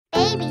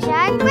Baby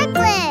Shark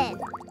Brooklyn.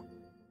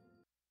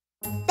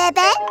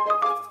 Bebe,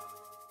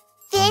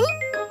 Finn,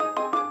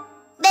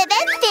 Bebe,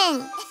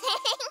 Finn.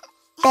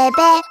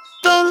 Bebe,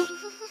 Finn,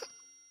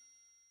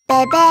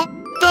 Bebe,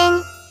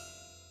 Finn.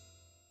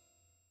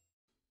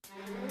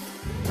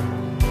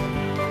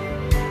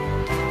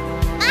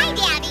 My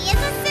daddy is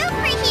a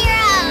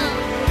superhero.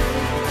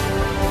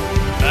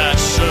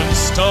 Fashion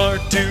star,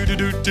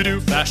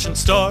 do-do-do-do-do. Fashion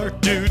star,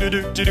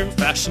 do-do-do-do-do.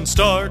 Fashion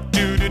star,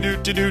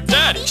 do-do-do-do-do.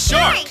 Daddy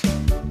Shark!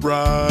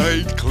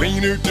 Bright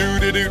cleaner,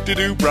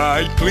 do-do-do-do-do.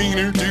 Bright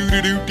cleaner,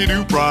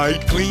 do-do-do-do-do.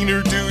 Bright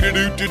cleaner,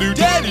 do-do-do-do-do.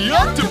 Daddy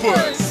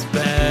Octopus!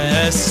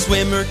 Best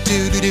swimmer,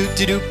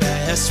 do-do-do-do-do.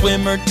 Best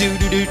swimmer,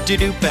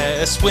 do-do-do-do-do.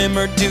 Best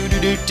swimmer,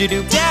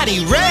 do-do-do-do-do.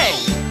 Daddy Ray!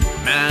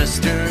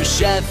 Master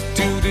Chef,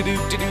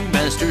 do-do-do-do-do.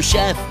 Master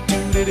Chef,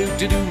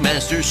 do-do-do-do-do.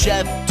 Master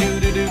Chef,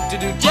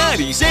 do-do-do-do-do.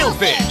 Daddy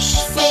Sailfish!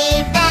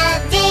 Save the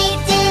day,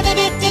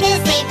 do-do-do-do-do.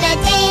 Save the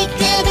day,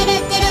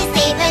 do-do-do-do-do.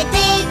 Save the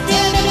day,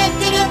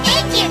 do-do-do-do-do.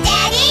 Thank you,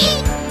 Daddy!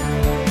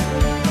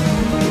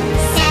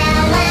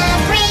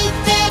 Celebrate,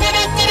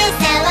 do-do-do-do-do.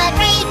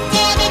 Celebrate,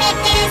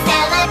 do-do-do-do-do.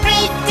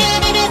 Celebrate,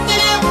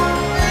 do-do-do-do-do.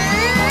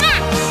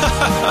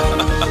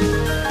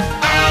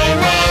 I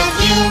love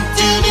you,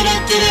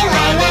 do-do-do-do-do.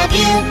 I love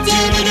you,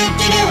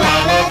 do-do-do-do-do. I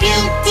love you,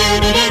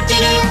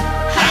 do-do-do-do-do.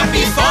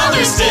 Happy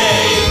Father's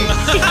Day!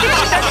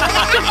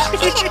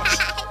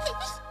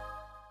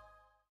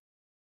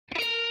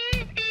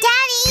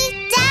 Daddy,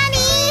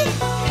 Daddy!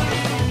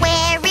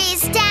 Where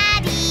is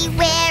Daddy?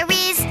 Where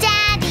is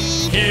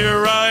Daddy?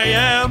 Here I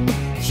am,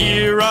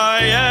 here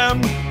I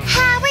am.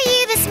 How are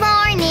you this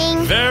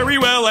morning? Very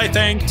well, I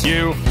thank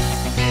you.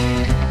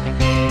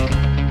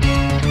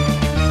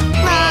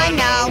 Run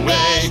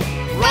away!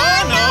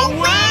 Run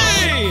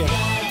away!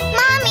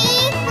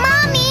 Mommy!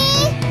 Mommy!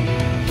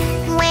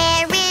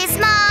 Where is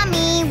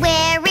Mommy?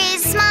 Where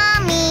is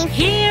Mommy?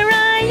 Here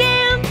I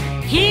am,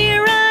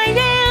 here I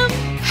am.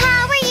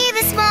 How are you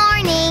this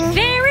morning?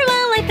 Very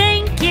well, I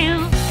thank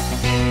you.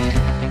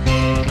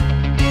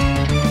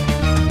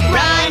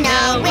 Run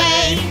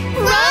away!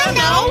 Run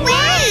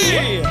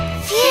away!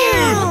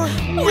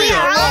 Phew! We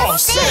are all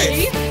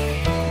safe!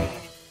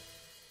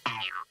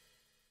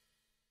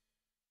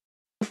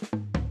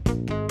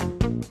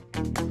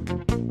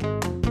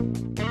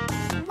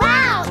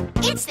 Wow!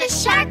 It's the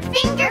Shark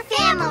Finger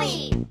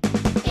family!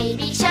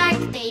 Baby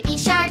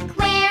Shark,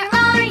 where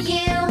are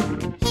you?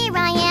 Here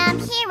I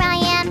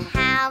am,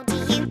 how do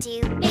you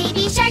do?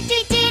 Baby Shark,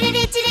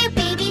 do-do-do-do-do-do.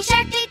 Baby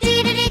Shark,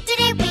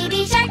 do-do-do-do-do-do.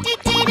 Baby Shark,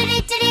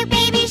 do-do-do-do-do-do.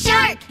 Baby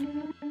Shark!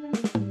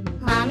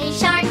 Mommy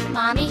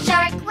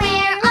Shark,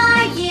 where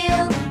are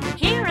you?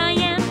 Here I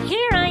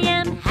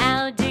am,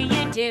 how do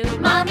you do?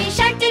 Mommy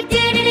Shark,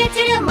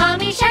 do-do-do-do-do-do.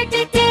 Mommy Shark,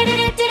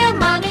 do-do-do-do-do-do.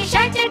 Mommy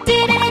Shark,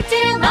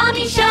 do-do-do-do-do-do.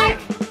 Mommy Shark!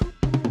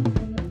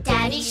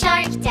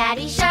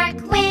 Daddy Shark,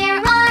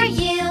 where are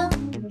you?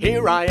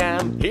 Here I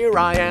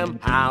am,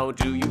 how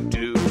do you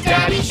do?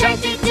 Daddy Shark,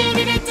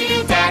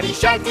 do-do-do-do-do-do. Daddy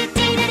Shark,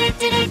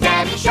 do-do-do-do-do-do.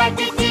 Daddy Shark,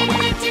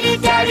 do-do-do-do-do-do.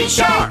 Daddy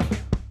Shark!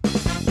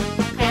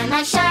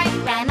 Grandma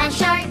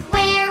Shark,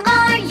 where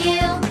are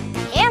you?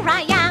 Here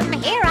I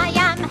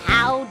am,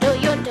 how do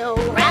you do?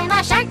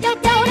 Grandma Shark,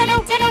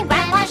 do-do-do-do-do-do.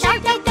 Grandma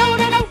Shark,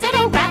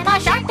 do-do-do-do-do-do. Grandma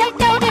Shark,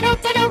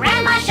 do-do-do-do-do-do.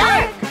 Grandma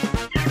Shark!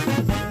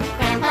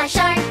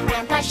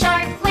 Grandpa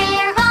Shark,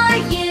 where are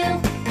you?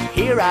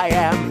 Here I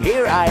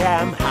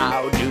am,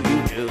 how do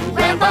you do?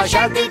 Grandpa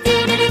Shark,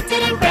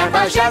 do-do-do-do-do-do.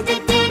 Grandpa Shark,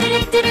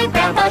 do-do-do-do-do-do.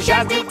 Grandpa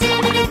Shark,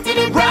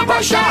 do-do-do-do-do-do.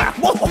 Grandpa Shark!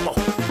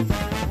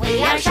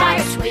 We are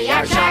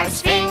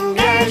sharks,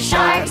 finger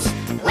sharks.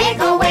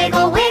 Wiggle,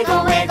 wiggle,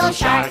 wiggle, wiggle,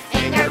 shark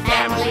finger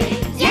family.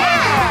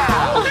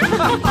 Yeah!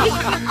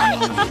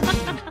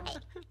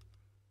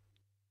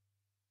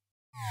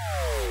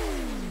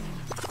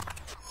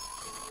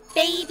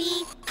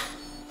 Baby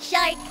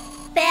Shark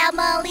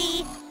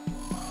family,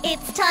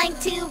 it's time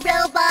to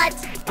robot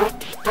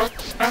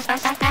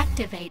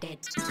activated.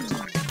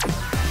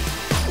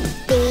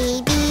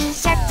 Baby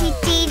Shark,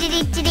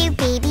 do-do-do-do-do.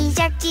 Baby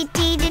Shark,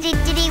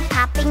 do-do-do-do-do.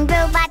 Popping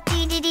robot,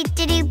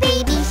 do-do-do-do-do.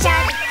 Baby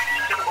Shark.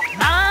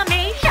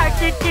 Mommy Shark,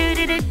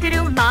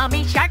 do-do-do-do-do.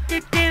 Mommy Shark,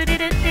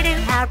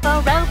 do-do-do-do-do.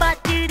 Powerful robot,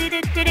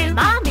 do-do-do-do-do.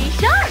 Mommy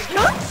Shark!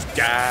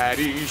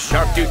 Daddy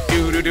Shark,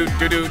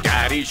 do-do-do-do-do.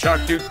 Daddy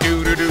Shark,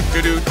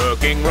 do-do-do-do-do.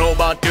 Cooking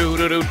robot,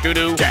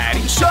 do-do-do-do-do.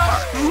 Daddy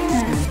Shark!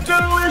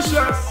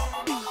 Delicious!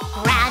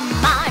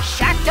 Grandma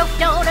Shark,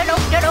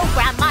 do-do-do-do-do.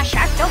 Grandma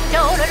Shark,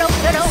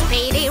 do-do-do-do-do.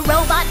 Speedy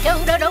robot,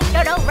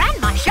 do-do-do-do-do.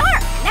 Grandma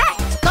Shark,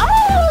 let's go!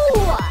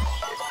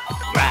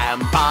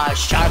 Grandpa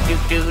Shark,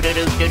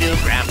 do-do-do-do-do.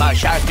 Grandpa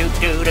Shark,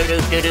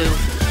 do-do-do-do-do.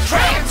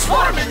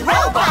 Transforming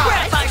robot.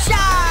 Grandma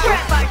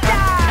Shark!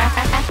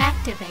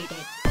 Activated.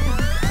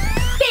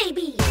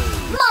 Baby,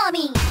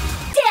 mommy,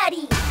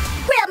 daddy,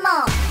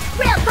 grandma,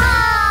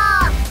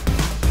 grandpa.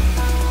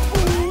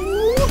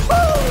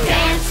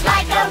 Dance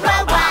like a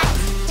robot.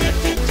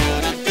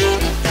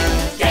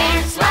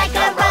 Dance like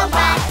a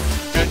robot.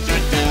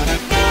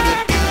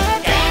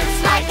 Dance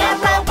like a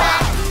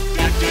robot.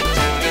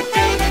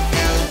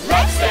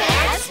 Let's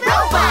dance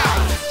robot.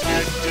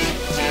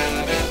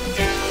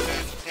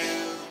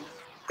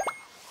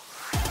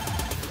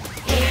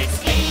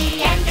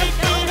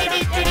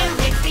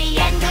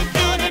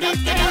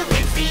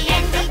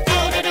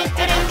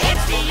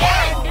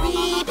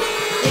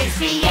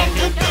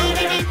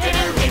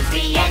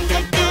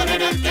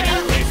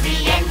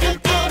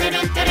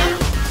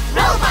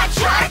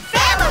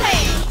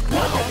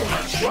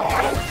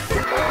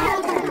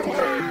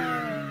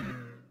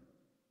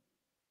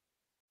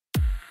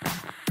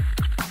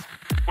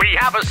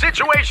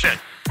 situation.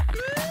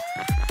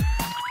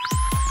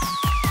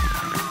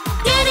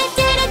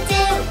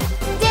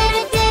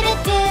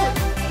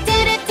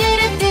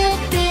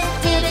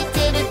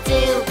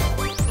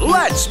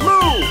 Let's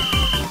move!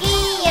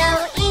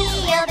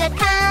 E-O, the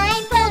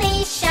kind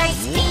police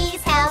sharks,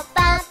 please help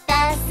out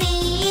the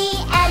sea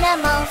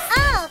animals.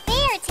 Oh,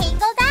 they're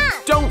tangled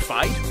up. Don't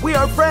fight, we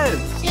are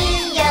friends.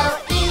 E-O,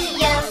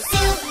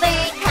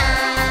 super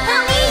kind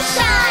police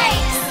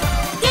sharks.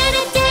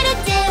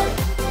 Do-do-do-do-do,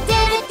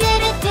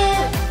 do-do-do-do-do,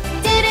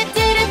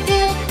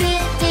 do-do-do-do-do,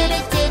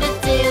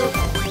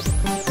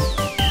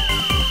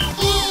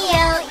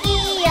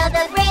 E-O,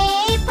 the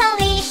brave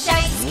police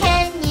sharks,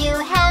 can you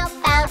help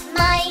out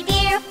my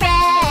dear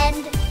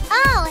friend?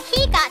 Oh,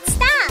 he got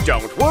stuck.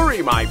 Don't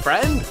worry, my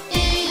friend.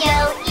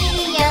 E-O,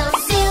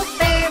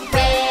 super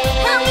brave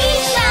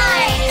police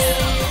sharks.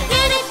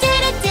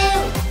 Do-do-do-do-do,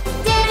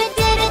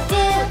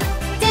 do-do-do-do-do,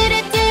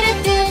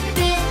 do-do-do-do-do,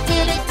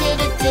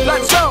 do-do-do-do-do.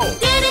 Let's go!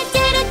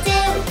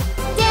 Do-do-do-do-do,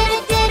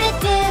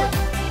 do-do-do-do-do,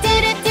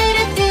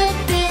 do-do-do-do-do,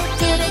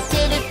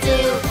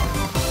 do-do-do-do-do.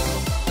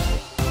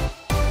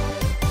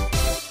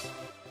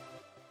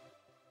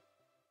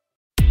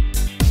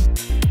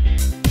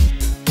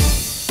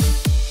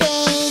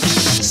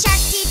 Baby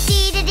shark,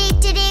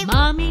 do-do-do-do-do.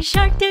 Mommy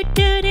shark do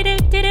do do do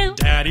do do.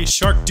 Daddy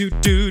shark do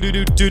do do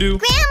do do do.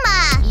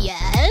 Grandma!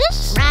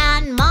 Yes?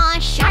 Grandma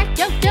shark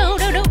do do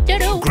do do do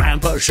do.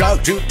 Grandpa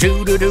Shark do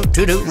do do do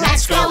do do.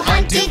 Let's go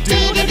hunt,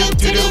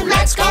 do-do-do-do-do,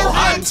 let's go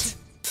hunt.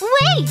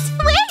 Wait!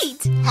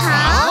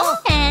 Huh?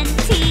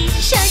 Auntie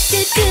shark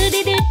do do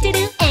do do do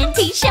do.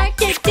 Auntie shark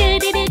do do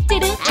do do do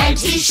do.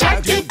 Auntie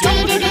shark,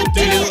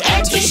 do-do-do-do-do,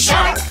 Auntie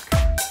shark.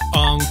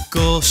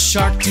 Uncle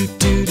shark do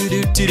do do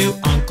do do do.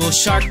 Uncle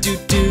shark do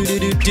do do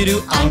do do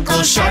do.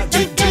 Uncle shark,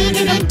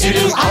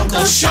 do-do-do-do-do,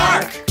 Uncle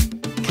shark.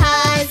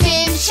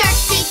 Cousin shark,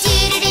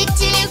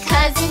 do-do-do-do-do,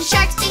 cousin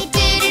sharks,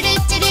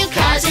 do-do-do-do-do,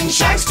 cousin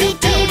sharks,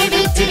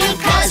 do-do-do-do-do,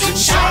 cousin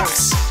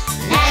sharks.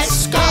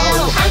 Let's go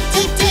hunt,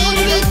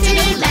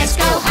 do-do-do-do-do, let's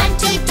go hunt,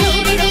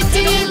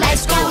 do-do-do-do-do,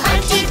 let's go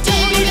hunt,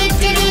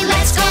 do-do-do-do-do,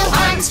 let's go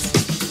hunt.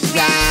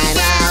 Run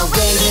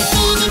away,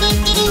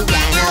 do-do-do-do-do,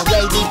 run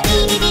away,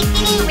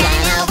 do-do-do-do-do,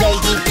 run away,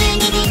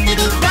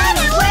 do-do-do-do-do, run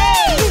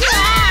away!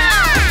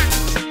 Ah!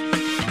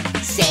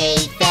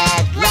 Safe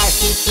at last,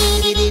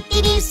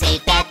 do-do-do-do-do,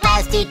 safe at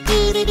last,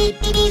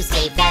 do-do-do-do-do,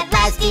 safe at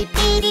last,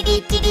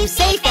 do-do-do-do-do,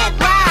 safe at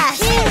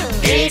last.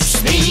 It's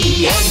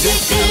the end of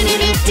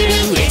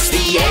do-do-do-do-do, it's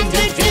the end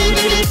of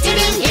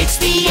do-do-do-do-do, it's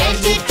the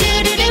end of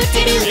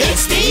do-do-do-do-do,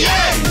 it's the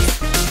end.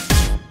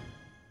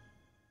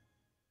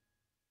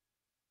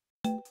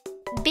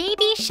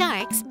 Baby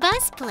Shark's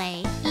Bus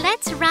Play.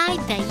 Let's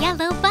ride the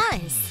yellow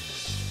bus.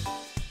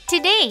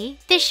 Today,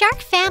 the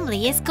shark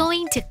family is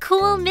going to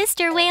cool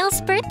Mr.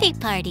 Whale's birthday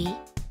party.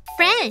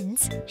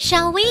 Friends,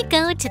 shall we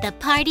go to the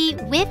party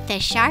with the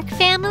shark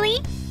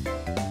family?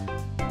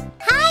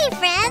 Hi,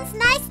 friends.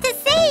 Nice to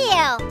see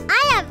you.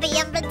 I have the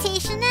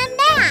invitation and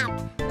map.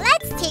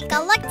 Let's take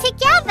a look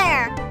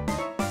together.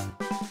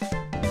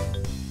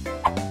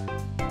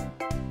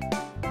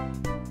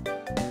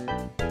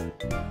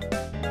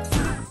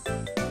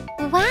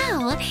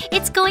 Wow,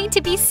 it's going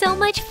to be so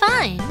much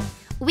fun!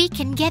 We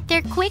can get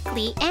there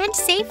quickly and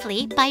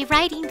safely by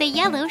riding the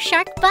yellow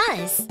shark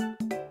bus.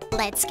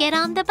 Let's get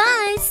on the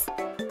bus!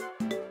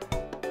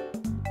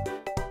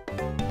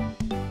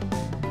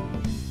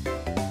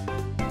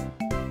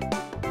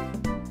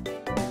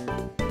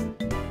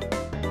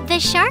 The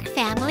shark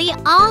family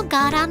all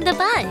got on the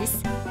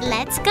bus.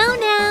 Let's go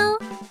now!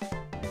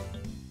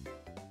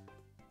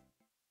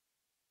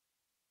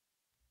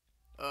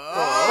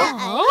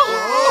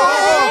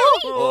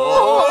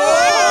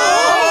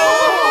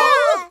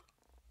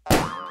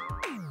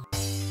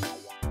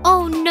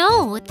 Oh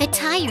no, the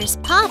tires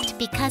popped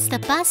because the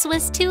bus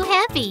was too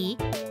heavy.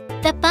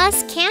 The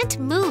bus can't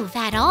move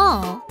at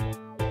all.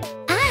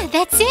 Ah,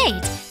 that's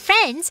it!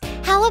 Friends,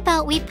 how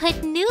about we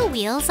put new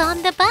wheels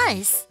on the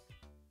bus?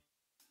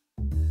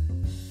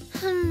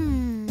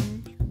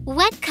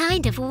 What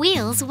kind of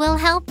wheels will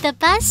help the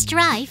bus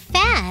drive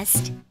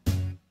fast?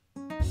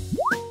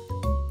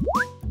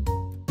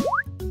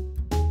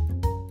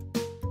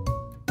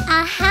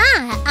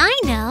 Aha! I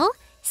know!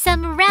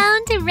 Some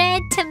round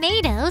red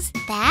tomatoes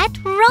that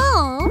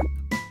roll!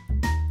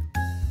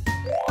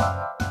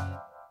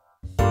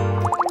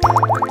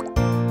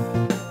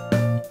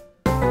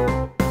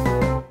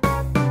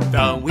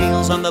 The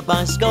wheels on the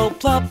bus go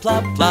plop,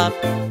 plop, plop,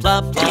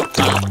 plop, plop,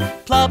 plop,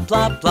 plop,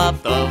 plop,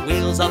 plop. The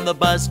wheels on the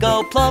bus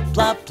go plop,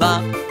 plop,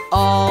 plop,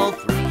 all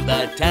through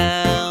the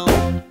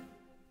town.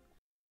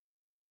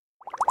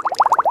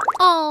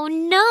 Oh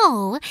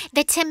no!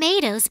 The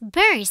tomatoes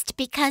burst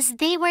because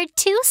they were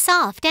too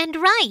soft and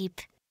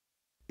ripe.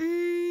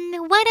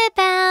 What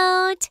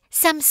about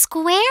some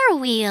square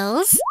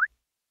wheels?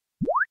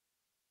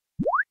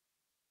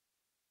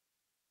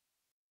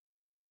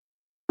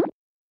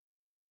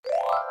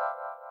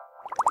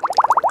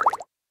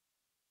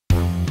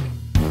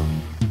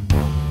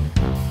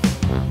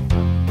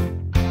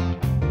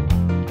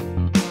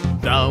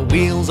 The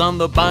wheels on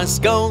the bus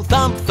go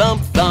thump,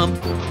 thump, thump,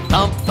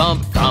 thump,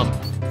 thump, thump,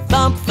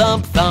 thump,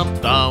 thump,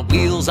 thump. The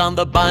wheels on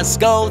the bus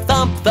go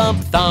thump, thump,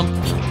 thump.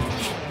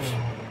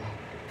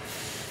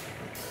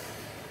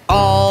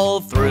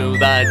 All through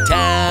the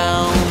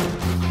town.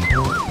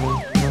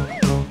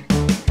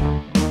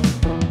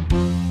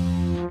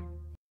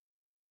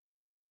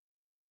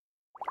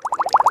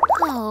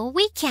 Oh,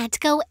 we can't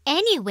go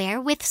anywhere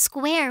with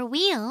square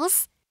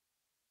wheels.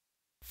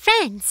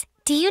 Friends,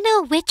 do you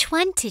know which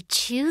one to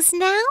choose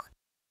now?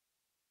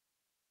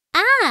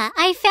 Ah,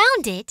 I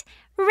found it!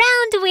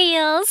 Round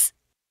wheels!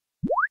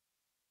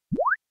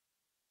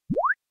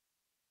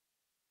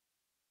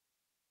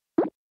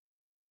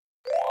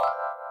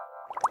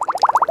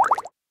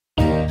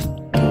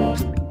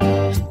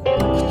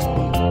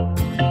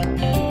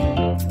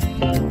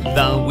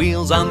 The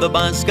wheels on the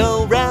bus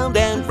go round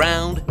and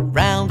round,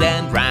 round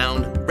and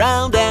round,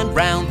 round and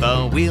round.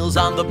 The wheels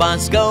on the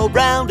bus go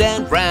round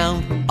and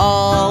round,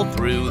 all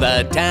through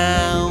the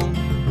town.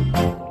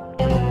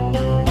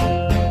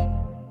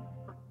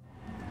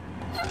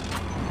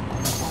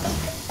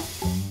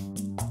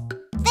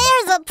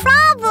 There's a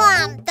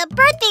problem! The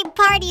birthday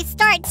party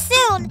starts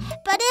soon,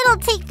 but it'll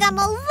take them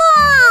a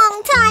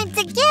long time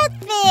to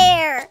get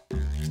there.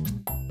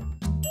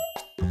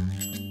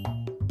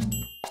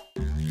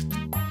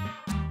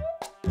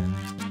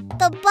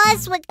 The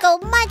bus would go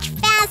much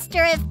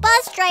faster if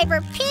bus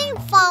driver Ping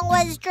Fong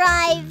was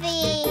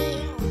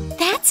driving.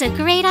 That's a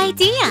great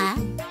idea!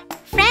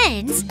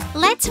 Friends,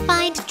 let's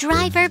find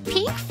driver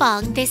Ping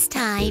Fong this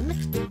time.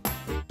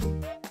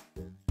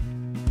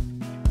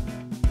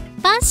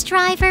 Bus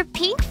driver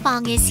Ping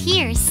Fong is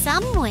here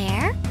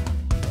somewhere.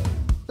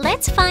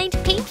 Let's find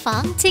Ping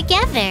Fong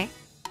together.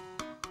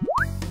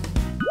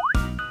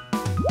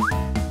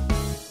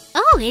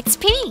 Oh, it's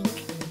Pink.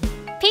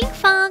 Ping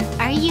Fong,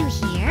 are you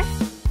here?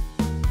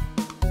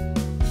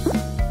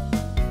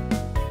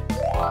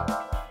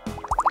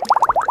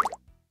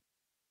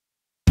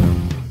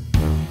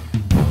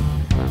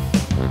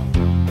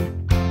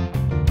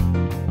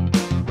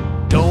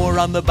 Door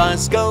on the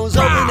bus goes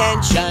open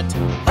and shut,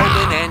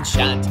 open and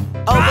shut,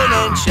 open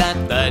and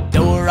shut. The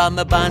door on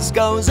the bus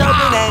goes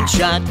open and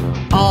shut,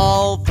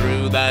 all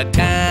through the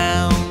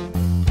town.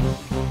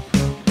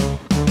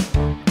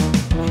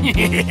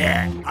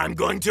 I'm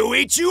going to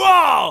eat you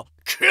all!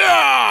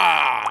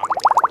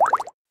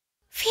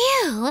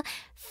 Phew!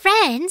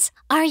 Friends,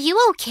 are you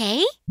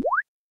okay?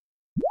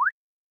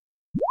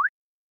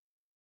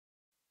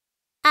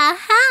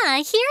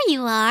 Aha! Here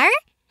you are!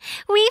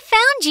 We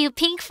found you,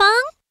 Ping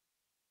Fong!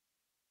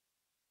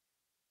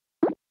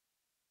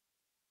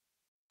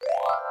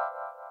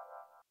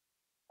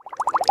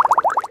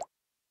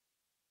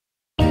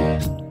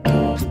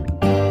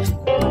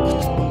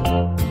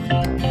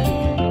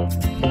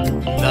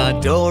 The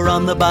door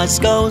on the bus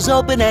goes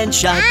open and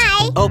shut,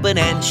 Hi. open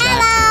and shut,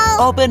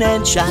 Hello. open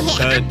and shut.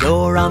 The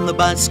door on the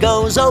bus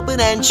goes open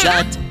and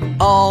shut,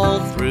 all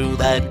through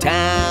the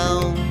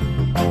town.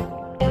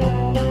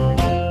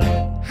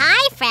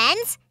 Hi,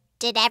 friends.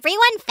 Did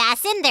everyone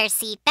fasten their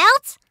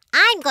seatbelts?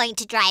 I'm going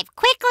to drive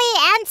quickly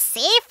and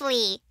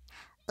safely.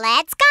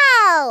 Let's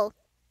go!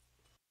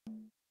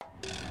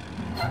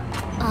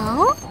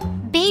 Oh,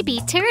 baby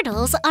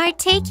turtles are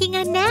taking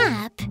a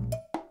nap.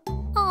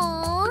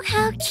 Oh,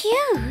 how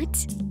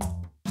cute!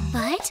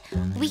 But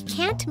we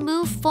can't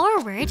move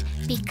forward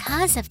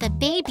because of the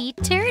baby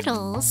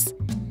turtles.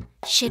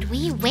 Should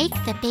we wake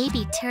the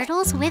baby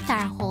turtles with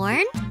our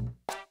horn?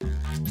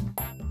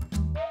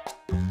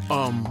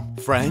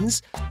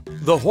 Friends?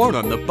 The horn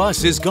on the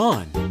bus is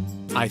gone.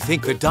 I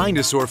think the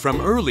dinosaur from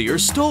earlier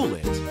stole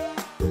it.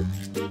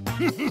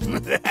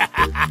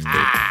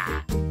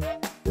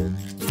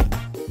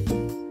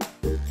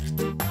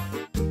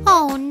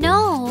 Oh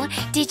no!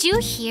 Did you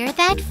hear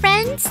that,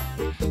 friends?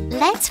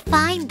 Let's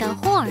find the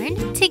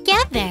horn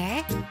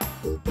together.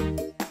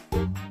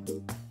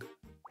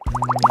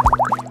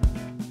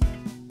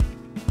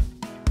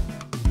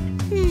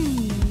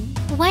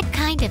 What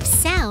kind of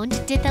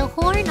sound did the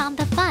horn on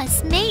the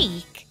bus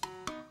make?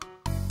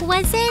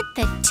 Was it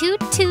the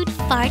toot-toot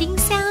farting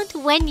sound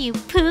when you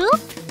poop?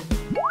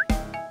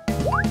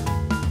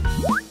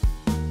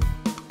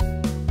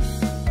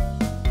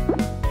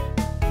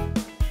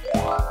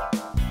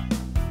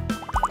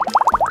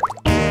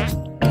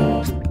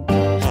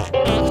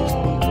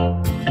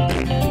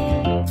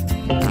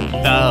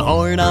 The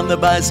horn on the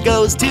bus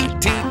goes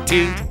toot, toot,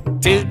 toot,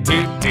 toot,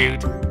 toot,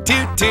 toot,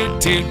 toot,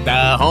 toot, toot.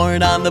 The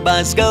horn on the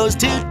bus goes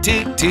toot,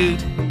 toot, toot.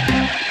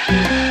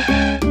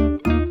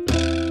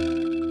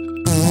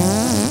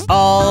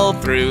 All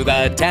through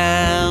the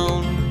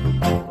town.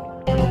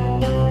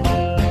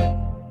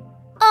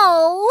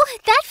 Oh,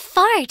 that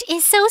fart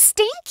is so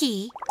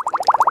stinky.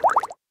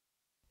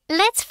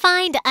 Let's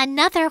find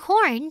another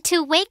horn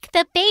to wake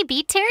the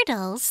baby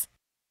turtles.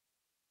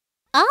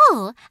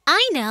 Oh,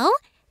 I know.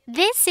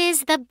 This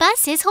is the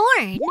bus's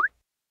horn.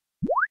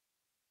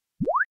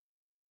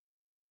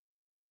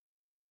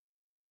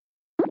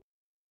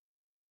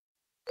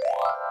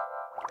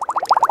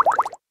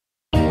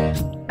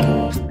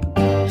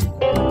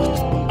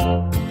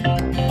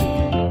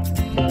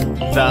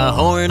 The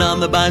horn on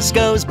the bus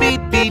goes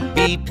beep, beep,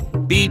 beep,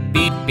 beep,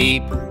 beep,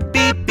 beep,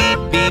 beep,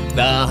 beep, beep.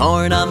 The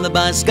horn on the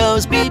bus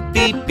goes beep,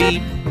 beep,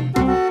 beep.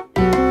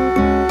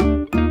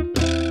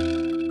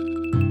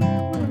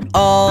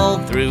 All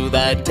through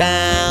the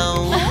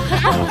town.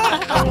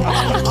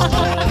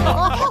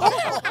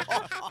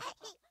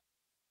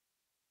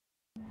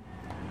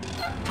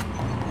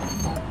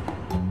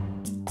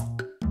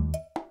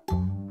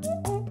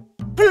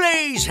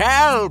 Please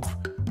help!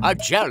 A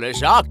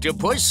jealous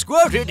octopus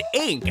squirted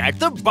ink at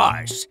the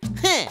bus.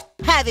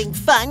 Having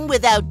fun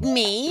without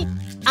me?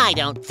 I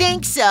don't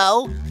think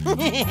so.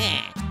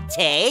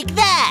 Take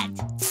that!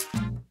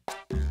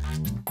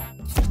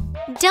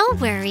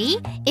 Don't worry.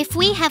 If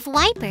we have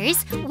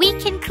wipers, we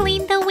can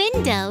clean the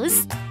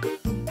windows.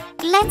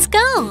 Let's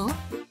go.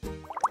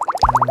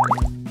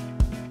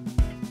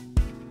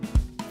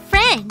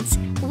 Friends,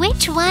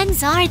 which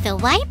ones are the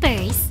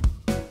wipers?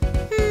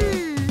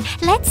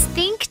 Let's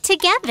think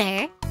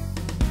together.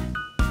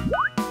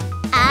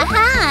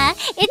 Aha!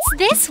 It's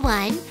this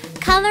one.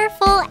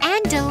 Colorful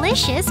and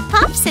delicious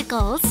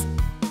popsicles.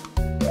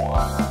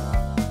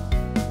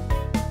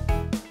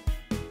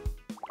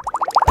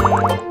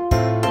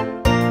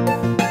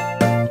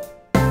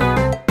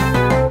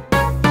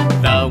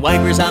 The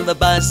wipers on the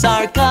bus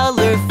are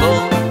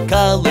colorful,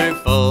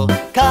 colorful,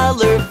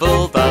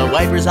 colorful. The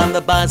wipers on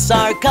the bus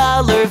are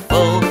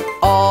colorful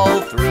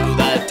all through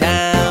the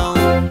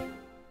town.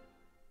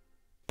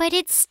 But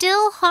it's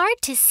still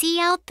hard to see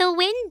out the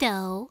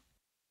window.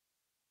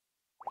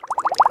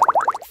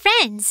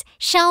 Friends,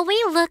 shall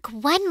we look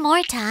one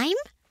more time?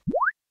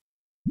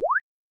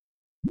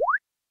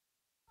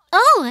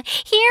 Oh,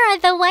 here are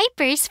the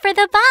wipers for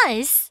the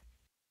bus.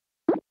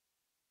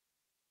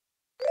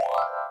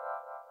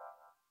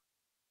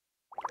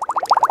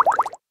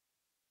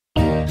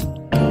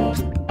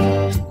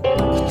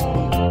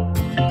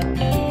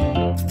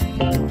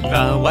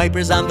 The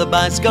wipers on the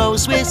bus go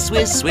swish,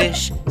 swish,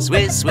 swish,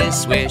 swish, swish,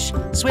 swish,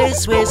 swish,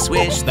 swish,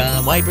 swish.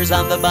 The wipers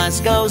on the bus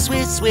go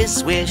swish, swish,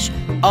 swish,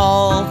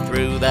 all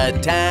through the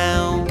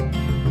town.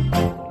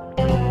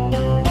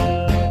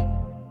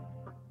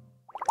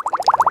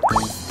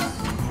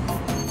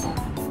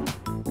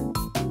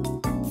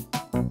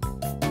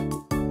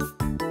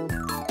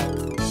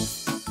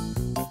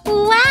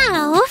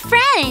 Wow,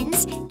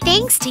 friends!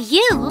 Thanks to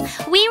you,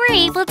 we were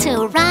able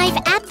to arrive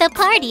at the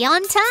party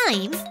on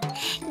time.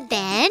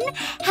 Then,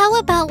 how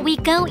about we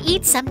go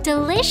eat some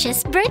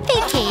delicious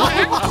birthday cake?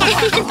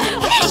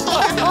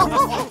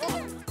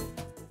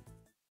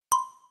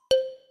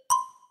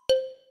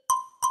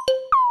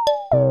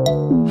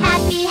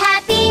 Happy,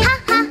 happy, ha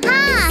ha ha.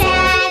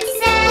 Sad,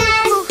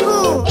 sad, hoo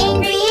hoo.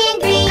 Angry,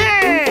 angry,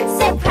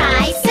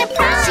 surprise,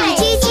 surprise.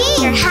 Gee,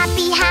 gee. You're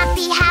happy,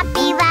 happy,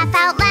 happy. Laugh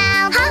out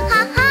loud, ha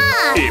ha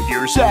ha. If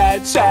you're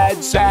sad,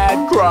 sad,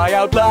 sad, cry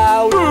out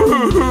loud.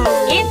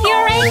 If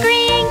you're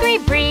angry, angry,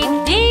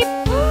 breathe deep.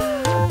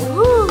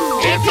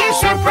 If you're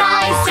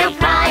surprised,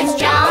 surprised,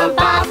 jump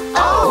up,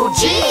 oh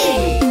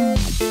gee.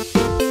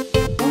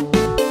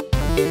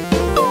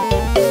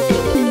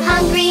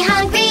 Hungry,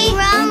 hungry,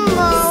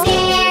 rumble.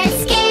 Scared,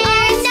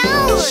 scared,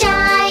 no.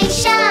 Shy,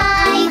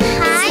 shy,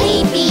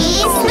 sleepy,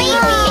 sleepy.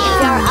 If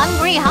you're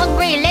hungry,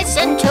 hungry,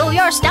 listen to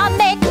your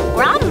stomach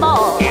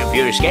rumble. If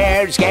you're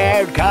scared,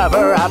 scared,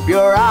 cover up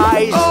your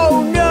eyes.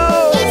 Oh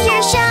no! If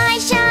you're shy,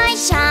 shy,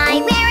 shy,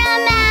 wear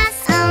a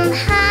mask,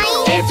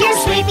 high. If you're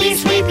sleepy,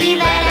 sleepy,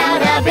 let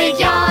out a big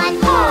yawn.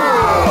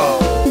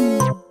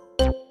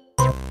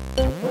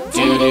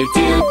 Do do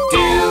do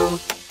do.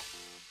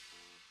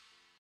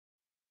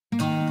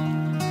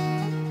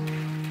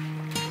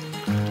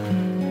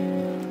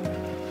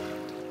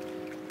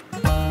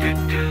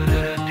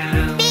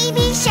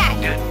 Baby shark,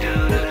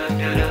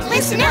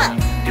 listen up.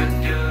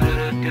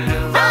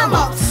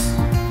 Vamos.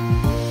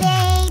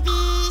 Baby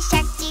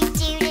shark, do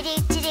do do do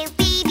do do.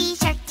 Baby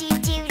shark, do do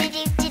do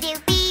do do do.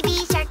 Baby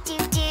shark, do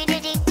do do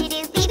do do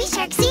do. Baby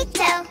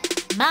sharkcito.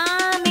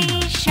 Mommy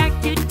shark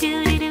doo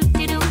doo doo doo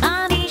doo doo.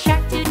 Mommy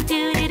shark doo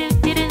doo doo doo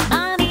doo doo.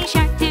 Mommy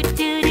shark doo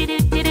doo doo doo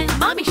doo doo.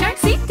 Mommy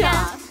sharkcito.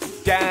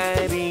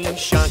 Daddy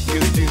shark doo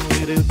doo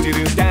doo doo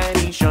doo.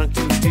 Daddy shark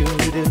doo doo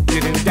doo doo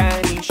doo.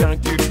 Daddy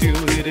shark doo doo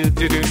doo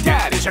doo doo.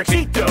 Daddy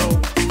sharkcito.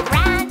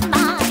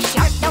 Grandma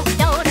shark do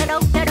do do do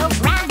do do.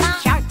 Grandma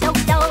shark do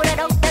do do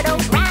do do do.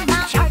 Grandma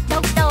shark do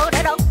do do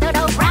do do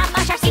do. Grandma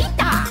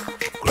sharkcita.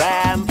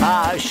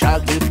 Grandpa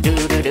shark doo doo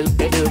doo doo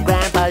doo doo.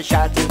 Grandpa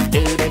shark doo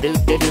doo doo doo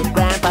doo doo.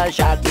 Grandpa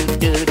shark doo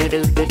doo doo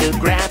doo doo doo.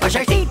 Grandpa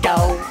sharkcito.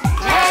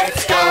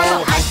 Let's go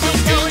hunt, do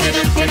do do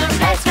do do do.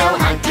 Let's go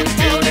hunt, do do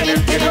do do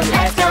do do.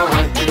 Let's go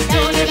hunt, do do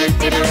do do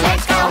do do.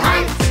 Let's go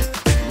hunt.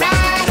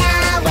 Run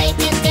away,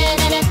 do do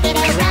do do do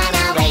do. Run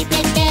away, do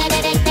do do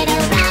do do do.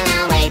 Run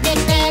away, do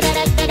do do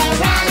do do do.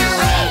 Run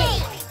away.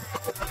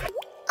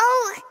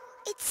 Oh,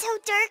 it's so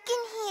dark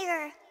in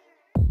here.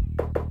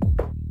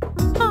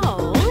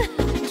 Oh,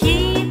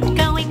 keep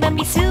going, but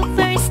be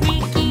super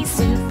sneaky,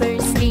 super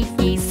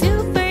sneaky,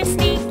 super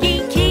sneaky.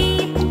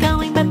 Keep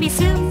going, but be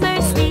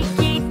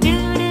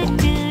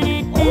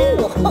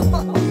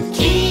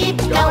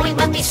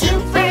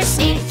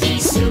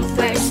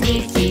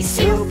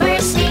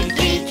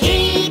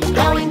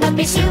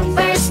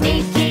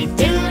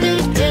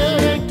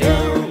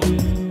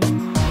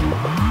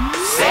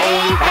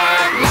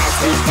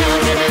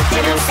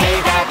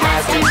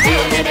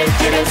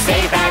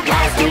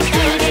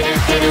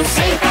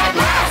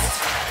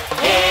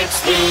It's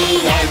the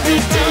end,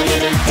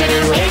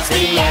 do-do-do-do-do. It's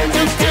the end,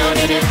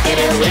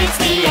 do-do-do-do-do. It's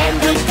the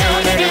end,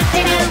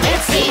 do-do-do-do-do.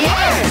 It's the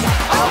end!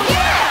 Oh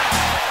yeah!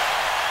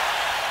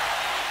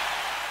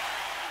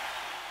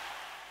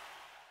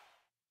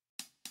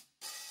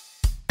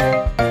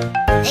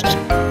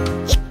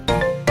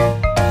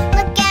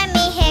 Look at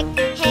me, hick,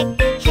 hick,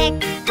 hick.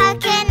 How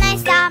can I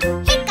stop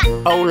hiccup?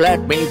 Oh,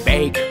 let me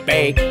bake,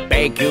 bake,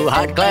 bake you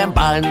hot clam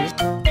buns.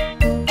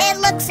 It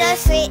looks so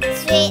sweet,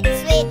 sweet,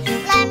 sweet.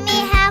 Let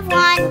me have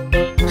one.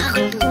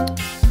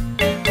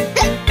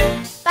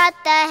 But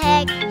the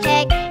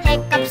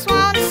hiccups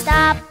won't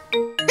stop.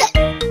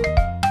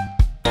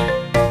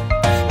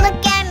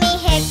 Look at me,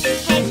 hick,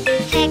 hick,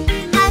 hick.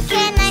 How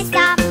can I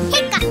stop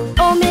hiccup?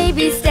 Or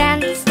maybe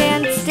stand,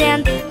 stand,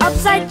 stand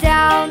upside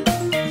down.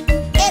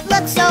 It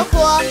looks so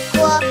cool,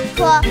 cool,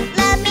 cool.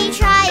 Let me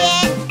try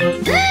it.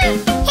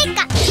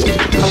 Hiccup.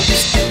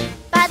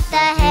 But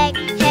the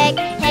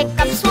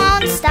hiccups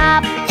won't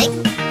stop.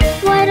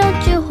 Why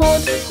don't you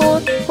hold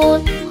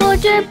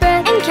your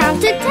breath and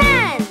count to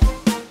 10?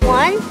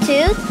 1,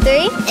 2,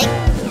 3.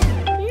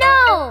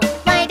 No!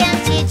 Why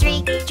don't you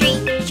drink a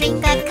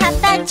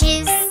cup of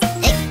juice?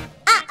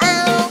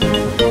 Uh-oh.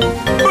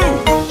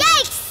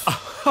 Yikes!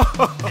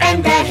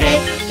 And the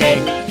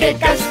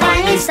hiccups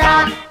finally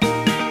stop.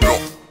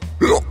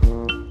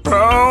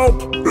 Help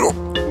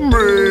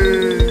me!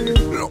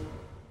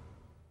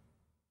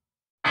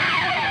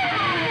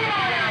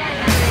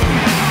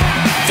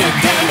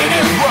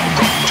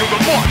 Welcome to the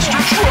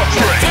Monster Truck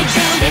Race!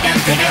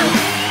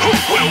 Who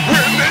will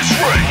win this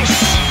race?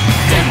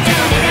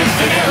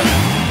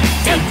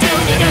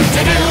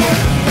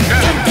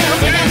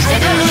 Introducing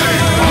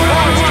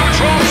Monster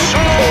Truck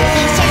Song!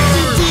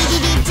 Baby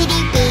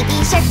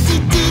shark,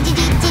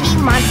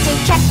 doo-doo-doo-doo-doo. Monster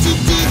truck,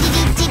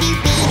 doo-doo-doo-doo-doo.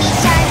 Baby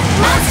shark,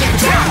 monster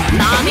truck.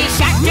 Mommy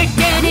shark,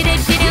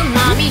 do-do-do-do-do-do.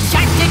 Mommy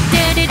shark,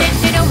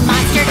 do-do-do-do-do-do.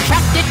 Monster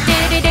truck,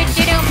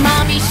 do-do-do-do-do-do.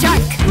 Mommy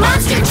shark,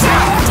 monster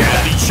truck.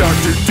 Daddy Shark,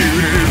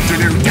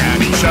 do-do-do-do-do.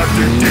 Daddy Shark,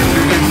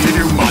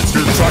 do-do-do-do-do.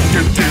 Monster Truck,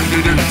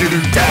 do-do-do-do-do.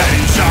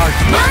 Daddy Shark,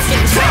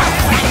 Monster truck.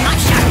 Grandma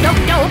shark,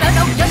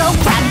 do-do-do-do-do-do.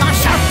 Grandma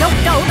shark,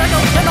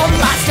 do-do-do-do-do-do.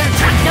 Monster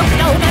truck,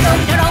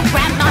 do-do-do-do-do-do.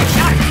 Grandma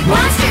shark,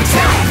 monster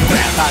truck.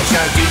 Grandpa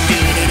Shark,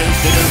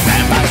 do-do-do-do-do.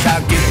 Grandpa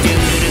Shark,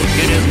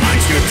 do-do-do-do-do.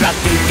 Monster Truck,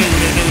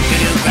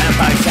 do-do-do-do-do.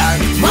 Grandpa Shark.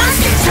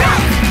 Monster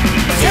truck.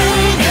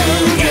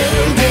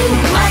 Do-do-do-do.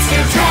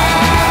 Monster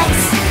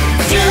trucks.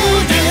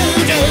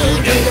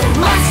 Do-do-do-do.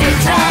 Monster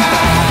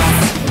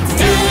trucks.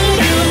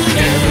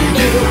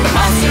 Do-do-do-do.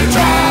 Monster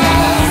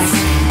trucks.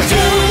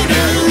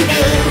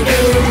 Do-do-do-do.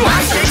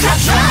 Monster truck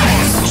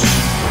trucks.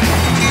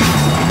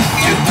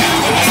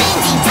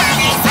 Changing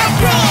tires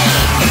upgrade.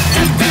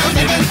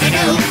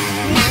 Do-do-do-do-do.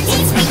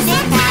 Mountain springs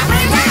and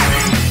power up.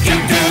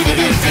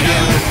 Do-do-do-do-do.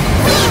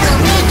 We will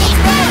make it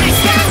better,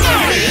 stronger.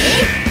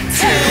 3,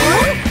 2,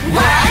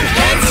 1,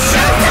 it's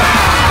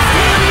showtime!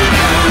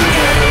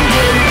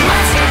 Do-do-do-do,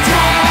 monster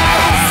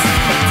trucks!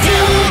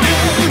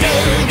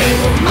 Do-do-do-do,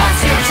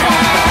 monster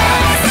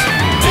trucks!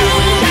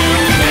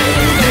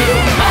 Do-do-do-do,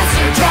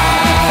 monster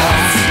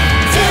trucks!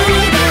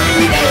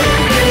 Do-do-do-do,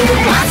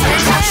 monster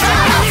truck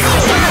trucks!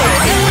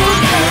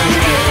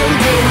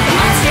 Do-do-do-do,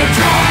 monster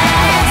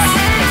trucks!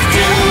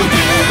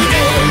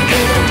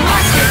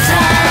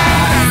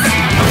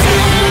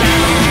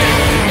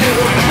 Do-do-do-do,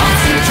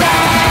 monster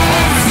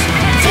trucks!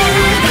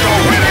 Do-do-do-do,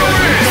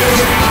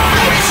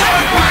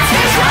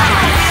 monster trucks!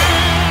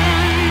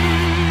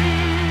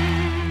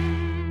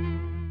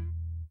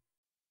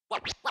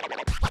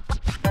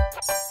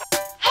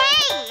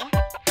 Hey!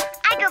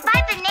 I go by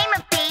the name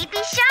of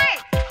Baby Shark.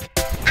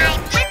 I'm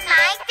with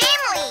my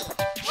family.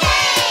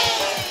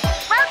 Hey!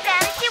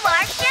 Welcome to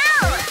our show.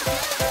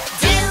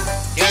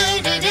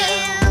 Do-do-do-do,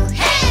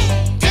 hey!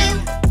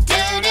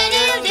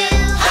 Do-do-do-do-do,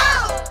 ho!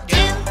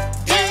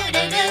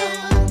 Do-do-do-do,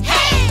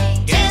 hey!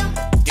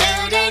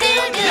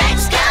 Do-do-do-do-do,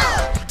 let's go!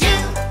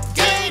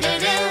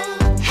 Do-do-do-do,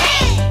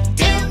 hey!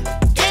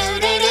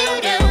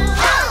 Do-do-do-do-do,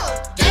 ho!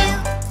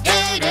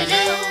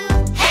 Do-do-do-do,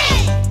 hey!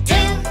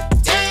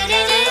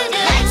 Do-do-do-do-do,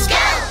 let's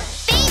go!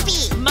 Baby!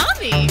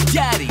 Mommy!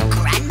 Daddy,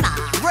 Grandma!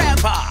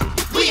 Grandpa,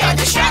 We are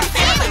the Shark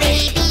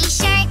Family! Baby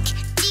Shark.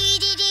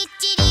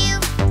 Do-do-do-do-do.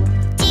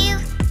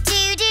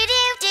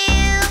 Do-do-do-do-do.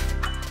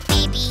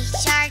 Baby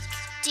Shark.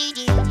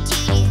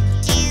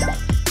 Do-do-do-do-do.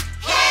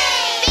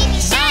 Baby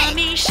Shark.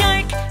 Mommy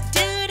shark,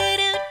 do do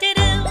do do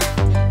do,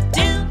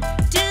 do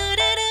do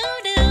do do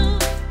do.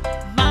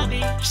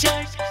 Mommy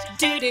shark,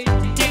 do do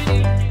do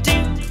do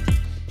do.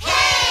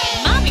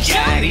 Mommy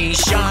shark, Daddy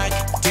Shark,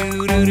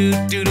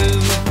 do-do-do-do-do.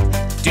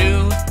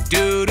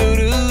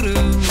 Do-do-do-do-do.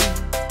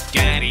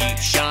 Daddy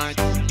Shark,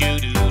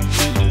 do-do-do-do-do.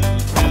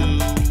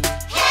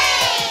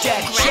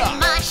 Daddy Shark.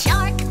 Grandma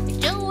Shark!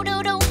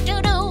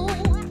 Do-do-do-do-do!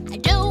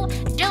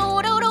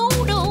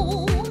 Do-do-do-do-do!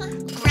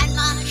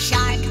 Grandma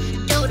Shark!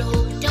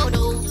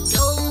 Do-do-do-do-do!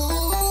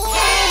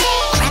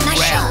 Grandma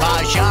Shark! Grandpa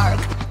Shark,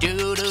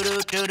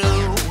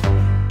 do-do-do-do-do.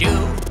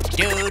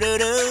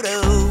 Do-do-do-do-do.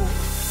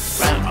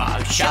 Grandpa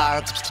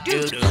Shark,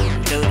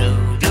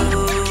 do-do-do-do-do.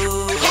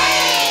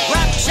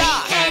 Grandpa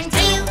Shark. We can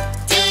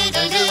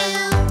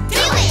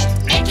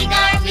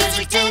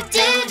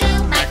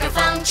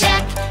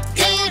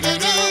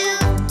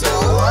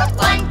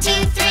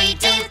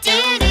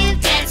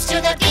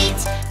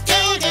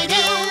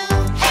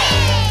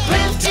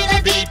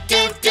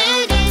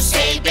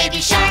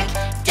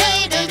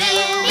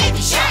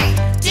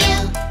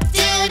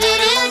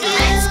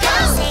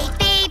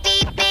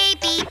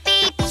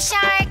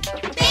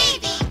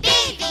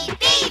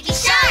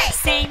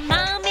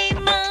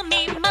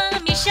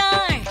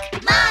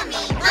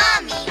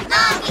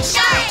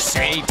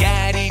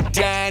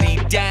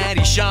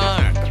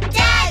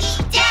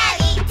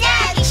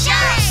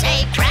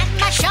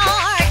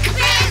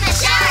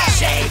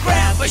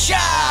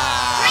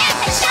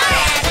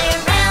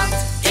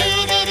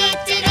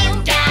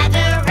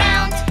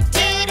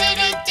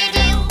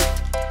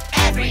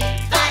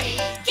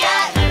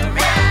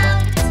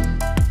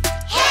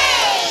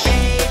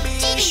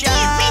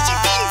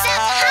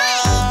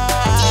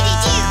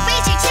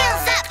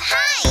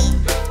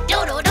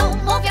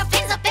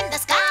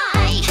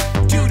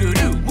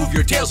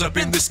whales up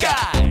in the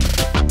sky.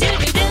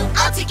 Do-do-do,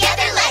 all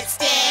together, let's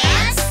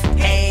dance.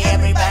 Hey,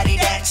 everybody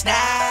dance now.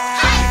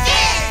 High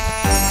five.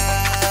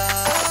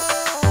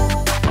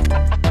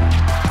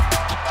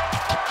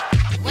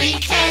 We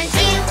can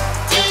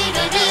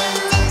do-do-do,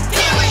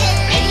 do it.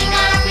 Making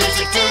our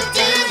music,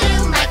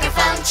 do-do-do.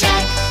 Microphone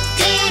check,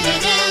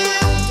 do-do-do.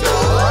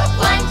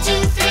 1, 2,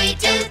 3,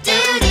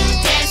 do-do-do.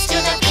 Dance to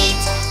the beat,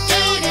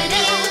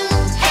 do-do-do.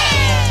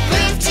 Hey!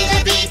 Move to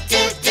the beat,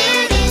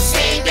 do-do-do.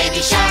 Say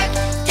baby shark,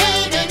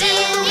 do-do-do.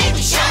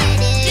 Baby shark,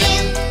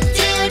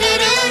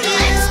 do-do-do.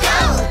 Let's go!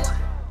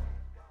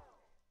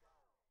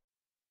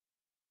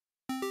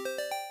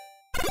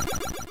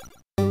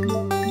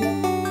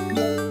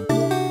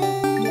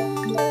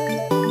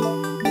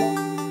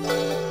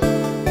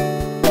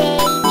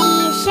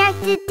 Baby shark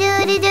do do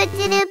do do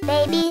do do.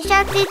 Baby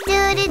shark do do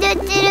do do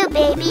do do.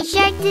 Baby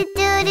shark do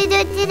do do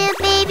do do do.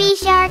 Baby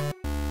shark.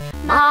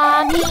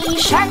 Mommy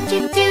shark do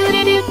do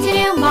do do do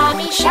do.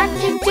 Mommy shark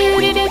do do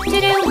do do do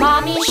do.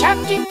 Mommy shark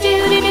do do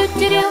do do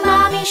do do.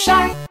 Mommy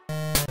shark.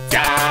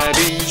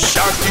 Daddy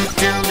shark do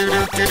do do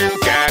do do do.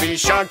 Daddy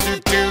shark do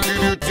do do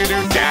do do do.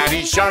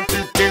 Daddy shark do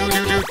do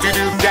do do do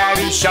do.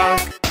 Daddy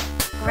shark.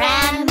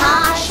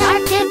 Grandma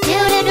shark do do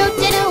do do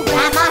do do.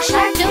 Grandma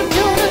shark do do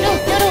do do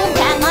do do.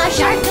 Grandma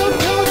shark do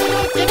do do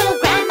do do do.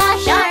 Grandma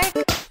shark.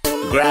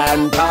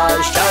 Grandpa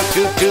shark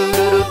do do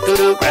do do do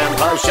do.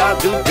 Grandpa shark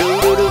do do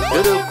do do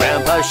do do.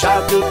 Grandpa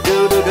shark do do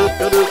do do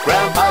do do.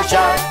 Grandpa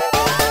shark.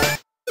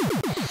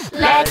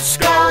 Let's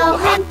go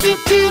hunt do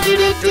do do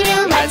do do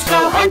do. Let's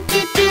go hunt do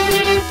do do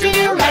do do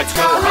do. Let's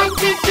go hunt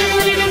do do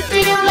do do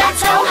do do.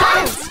 Let's go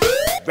hunt.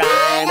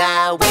 Run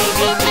away,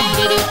 dee dee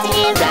dee dee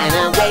dee. Run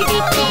away,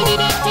 dee dee dee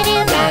dee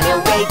dee. Run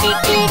away, dee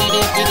dee dee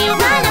dee dee.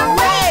 Run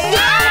away!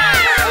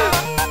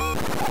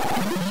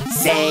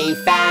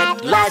 Safe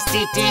at last,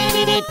 dee dee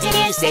dee dee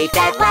dee. Safe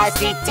at last,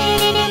 dee dee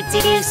dee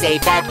dee dee.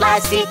 Safe at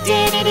last, dee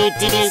dee dee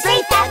dee dee.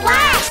 Safe at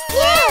last.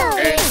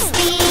 It's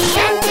the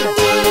end do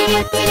do do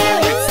do do.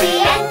 It's the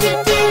end do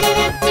do do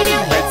do do.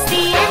 It's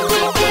the end do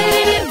do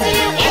do do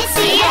do. It's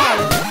the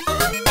end.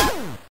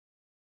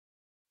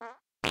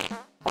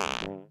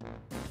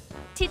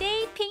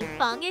 Today, Ping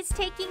Fong is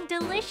taking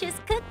delicious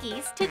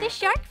cookies to the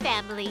shark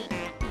family.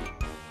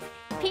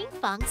 Ping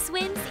Fong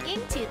swims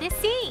into the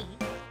sea.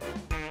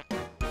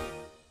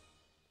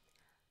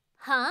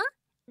 Huh?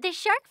 The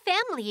shark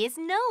family is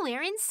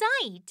nowhere in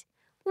sight.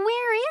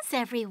 Where is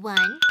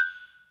everyone?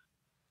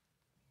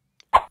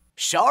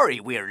 Sorry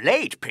we're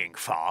late, Ping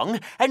Fong.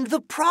 And the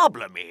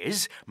problem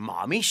is,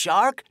 Mommy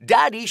Shark,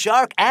 Daddy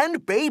Shark,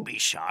 and Baby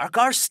Shark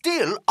are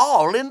still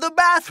all in the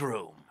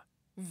bathroom.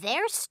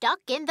 They're stuck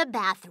in the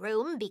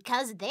bathroom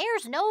because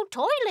there's no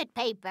toilet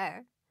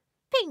paper.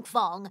 Ping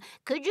Fong,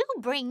 could you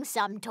bring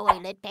some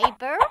toilet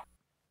paper?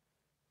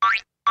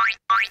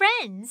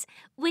 Friends,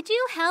 would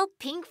you help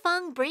Ping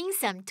Fong bring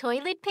some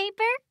toilet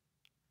paper?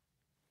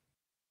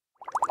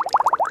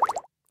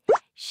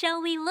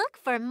 Shall we look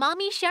for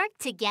Mommy Shark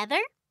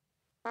together?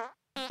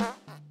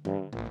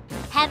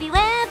 Have you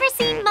ever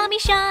seen Mommy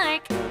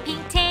Shark?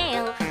 Pink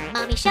tail,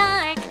 Mommy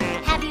Shark.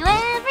 Have you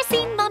ever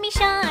seen Mommy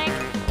Shark?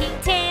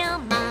 Pink tail,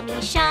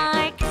 Mommy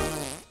Shark.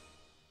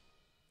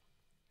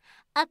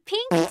 A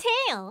pink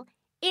tail.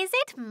 Is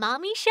it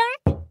Mommy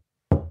Shark?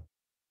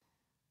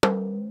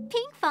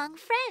 Ping Fong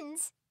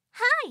friends,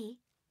 hi!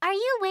 Are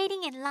you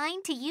waiting in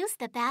line to use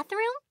the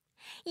bathroom?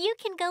 You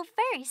can go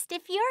first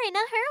if you're in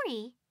a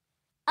hurry.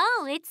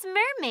 Oh, it's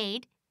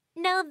Mermaid.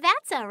 No,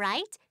 that's all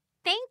right.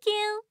 Thank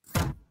you.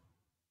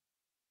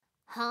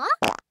 Huh?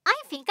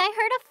 I think I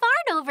heard a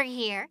fart over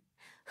here.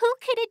 Who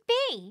could it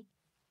be?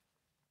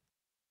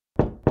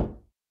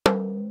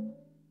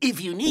 If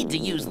you need to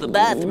use the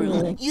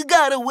bathroom, you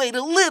gotta wait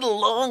a little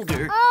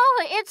longer.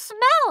 Oh, it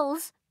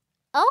smells.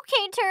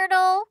 Okay,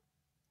 Turtle.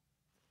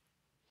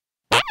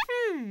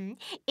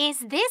 Is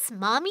this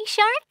Mommy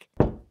Shark?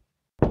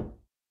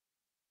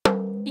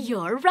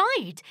 You're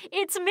right.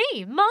 It's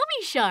me,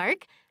 Mommy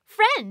Shark.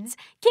 Friends,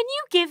 can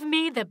you give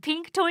me the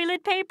pink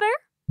toilet paper?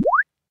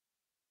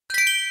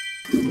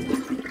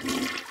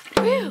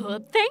 Phew,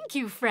 thank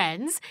you,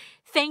 friends.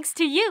 Thanks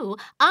to you,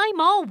 I'm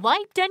all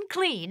wiped and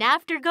clean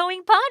after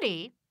going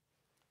potty.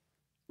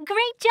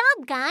 Great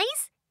job,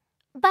 guys.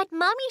 But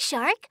Mommy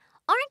Shark,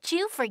 aren't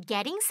you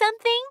forgetting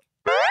something?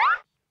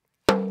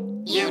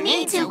 You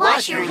need to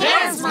wash your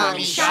hands,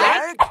 Mommy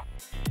Shark.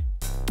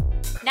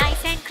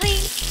 Nice and clean,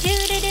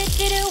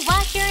 do-do-do-do-do,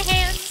 wash your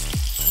hands.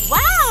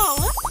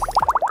 Wow!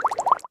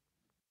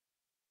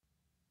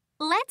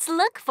 Let's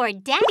look for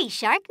Daddy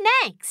Shark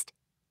next.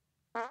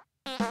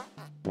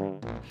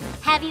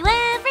 Have you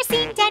ever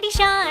seen Daddy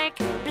Shark?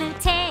 Blue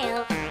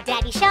tail,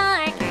 Daddy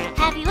Shark.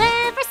 Have you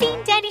ever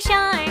seen Daddy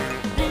Shark?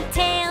 Blue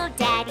tail,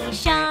 Daddy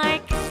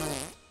Shark.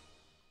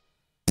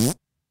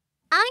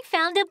 I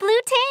found a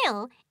blue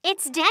tail.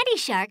 It's Daddy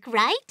Shark,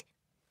 right?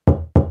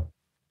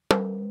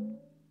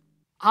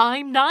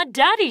 I'm not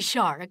Daddy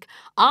Shark.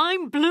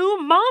 I'm Blue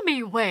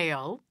Mommy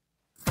Whale.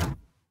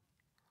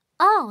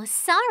 Oh,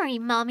 sorry,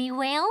 Mommy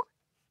Whale.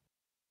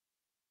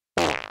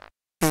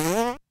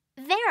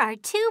 There are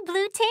two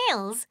blue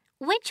tails.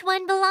 which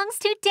one belongs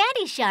to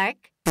Daddy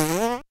Shark?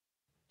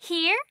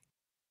 Here?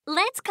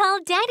 Let's call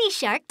Daddy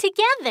Shark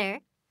together.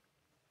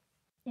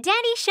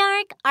 Daddy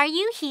Shark, are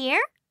you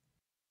here?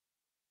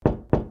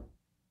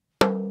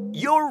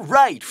 You're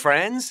right,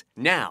 friends.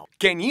 Now,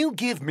 can you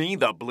give me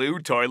the blue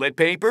toilet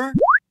paper?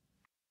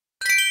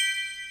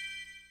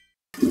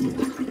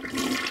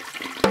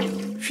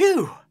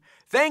 Phew!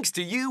 Thanks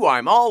to you,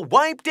 I'm all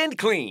wiped and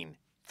clean.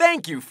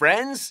 Thank you,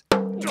 friends.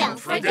 Don't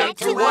forget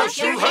to wash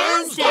your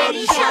hands,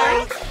 Daddy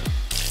Shark.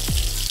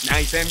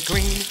 Nice and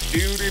clean.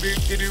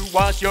 Do-do-do-do-do.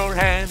 Wash your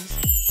hands.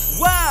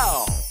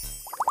 Wow!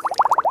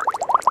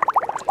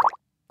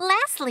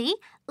 Lastly,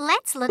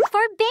 let's look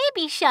for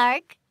Baby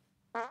Shark.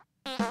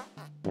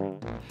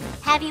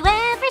 Have you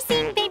ever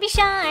seen Baby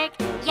Shark?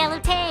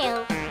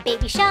 Yellowtail,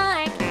 Baby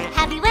Shark.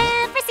 Have you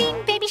ever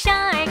seen Baby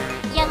Shark?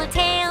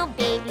 Yellowtail,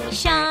 Baby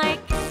Shark.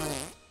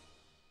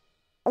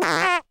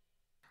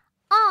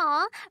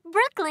 Aw,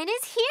 Brooklyn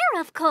is here,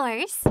 of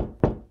course.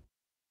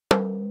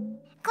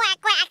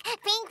 Quack, quack,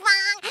 ping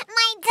pong,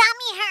 my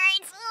tummy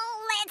hurts.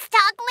 Let's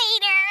talk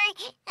later.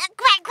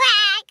 Quack,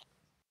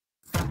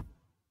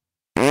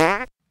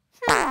 quack.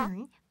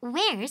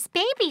 Where's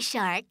Baby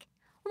Shark?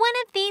 One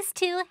of these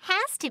two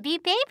has to be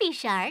Baby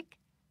Shark.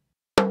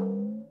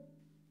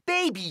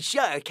 Baby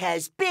Shark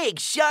has big,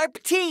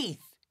 sharp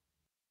teeth.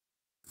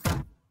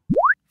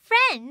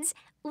 Friends,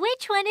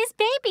 which one is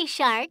Baby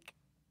Shark?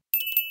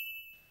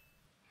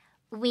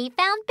 We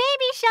found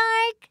Baby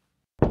Shark.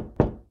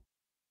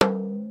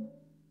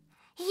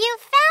 You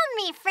found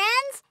me,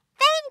 friends.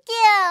 Thank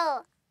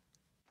you.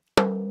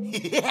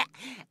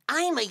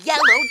 I'm a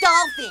yellow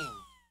dolphin.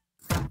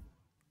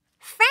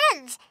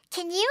 Friends,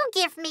 can you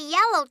give me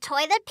yellow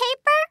toilet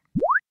paper?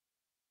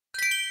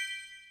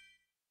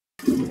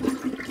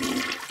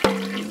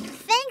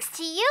 Thanks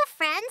to you,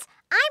 friends,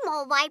 I'm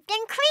all wiped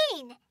and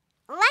clean.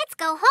 Let's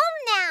go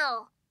home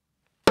now.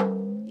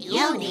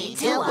 You need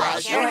to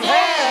wash your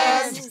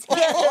hands.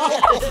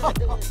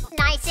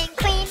 Nice and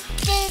clean.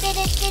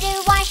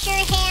 Do-do-do-do-do. Wash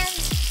your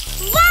hands.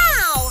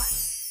 Wow!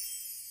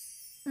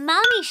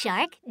 Mommy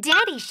Shark,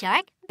 Daddy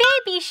Shark,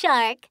 Baby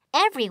Shark.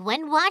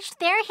 Everyone washed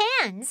their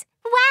hands.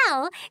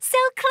 Wow, so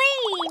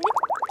clean!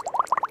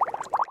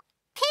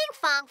 Ping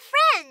Pong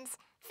friends,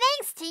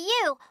 thanks to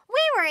you,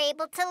 we were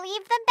able to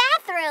leave the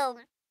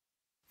bathroom.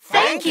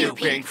 Thank you,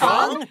 Ping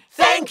Pong.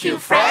 Thank you,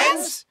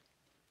 friends.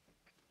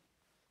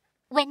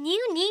 When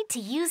you need to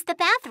use the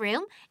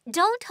bathroom,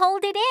 don't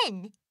hold it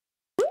in.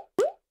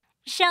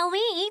 Shall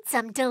we eat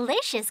some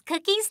delicious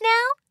cookies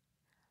now?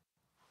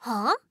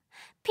 Huh?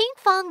 Ping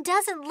Pong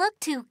doesn't look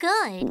too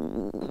good.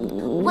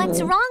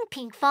 What's wrong,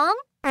 Ping Pong?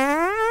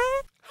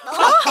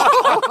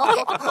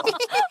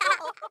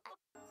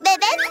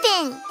 Bebe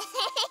fin.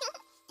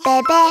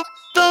 Bebe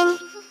fin.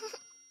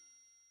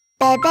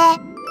 Bebe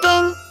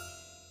fin.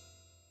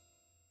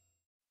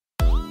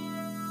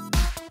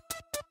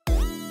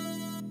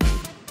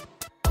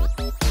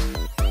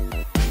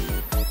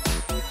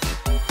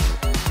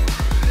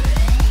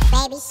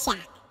 Baby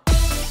Shark.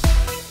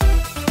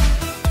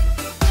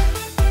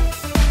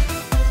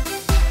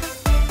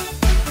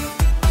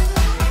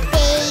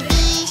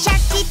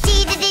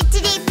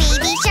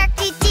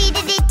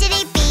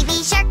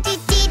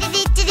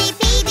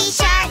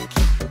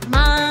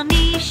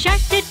 Mommy Shark,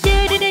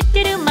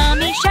 do-do-do-do-do-do.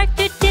 Mommy Shark,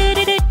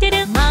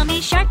 do-do-do-do-do-do.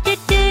 Mommy Shark,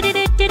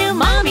 do-do-do-do-do-do.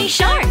 Mommy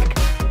Shark.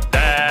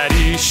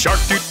 Daddy Shark,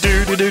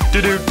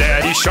 do-do-do-do-do-do.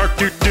 Daddy Shark,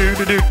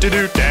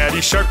 do-do-do-do-do-do.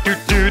 Daddy Shark,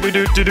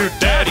 do-do-do-do-do-do.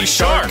 Daddy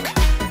Shark.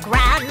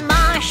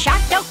 Grandma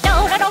Shark,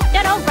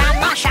 do-do-do-do-do-do.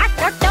 Grandma Shark,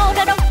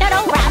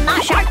 do-do-do-do-do-do. Grandma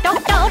Shark,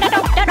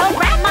 do-do-do-do-do-do.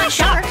 Grandma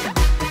Shark.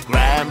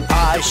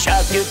 Grandpa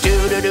Shark,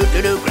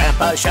 do-do-do-do-do-do.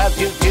 Grandpa Shark,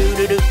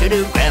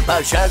 do-do-do-do-do-do.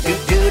 Grandpa Shark,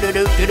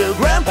 do-do-do-do-do-do.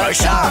 Grandpa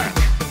Shark.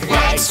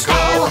 Let's go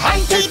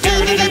hunt,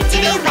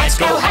 do-do-do-do-do-do. Let's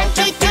go hunt,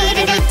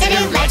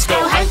 do-do-do-do-do. Let's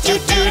go hunt,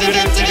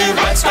 do-do-do-do-do.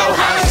 Let's go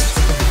hunt.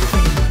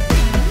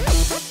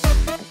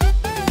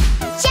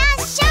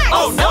 Just sharks.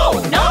 Oh no,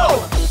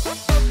 no!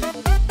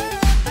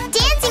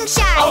 Dancing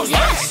sharks. Oh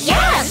yes,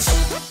 yes!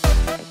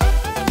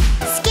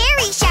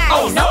 Scary sharks.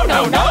 Oh no,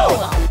 no,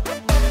 no!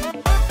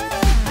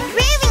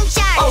 Breathing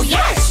sharks. Oh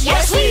yes,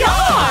 yes we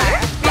are!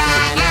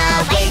 Run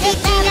away,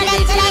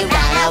 do-do-do-do-do.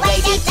 Run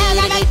away,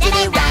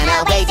 do-do-do-do-do. Run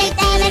away,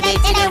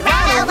 do-do-do-do-do.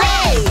 Run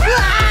away.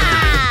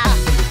 Wow!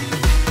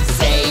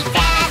 Safe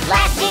at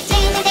last,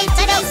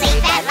 do-do-do-do-do.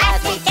 Safe at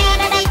last,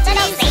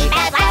 do-do-do-do-do. Safe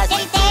at last,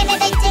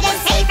 do-do-do-do-do.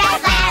 Safe at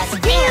last.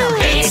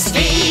 It's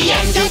the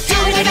end,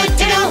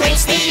 do-do-do-do-do.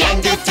 It's the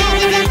end,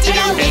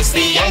 do-do-do-do-do. It's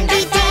the end,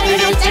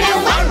 do-do-do-do-do.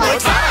 One more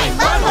time,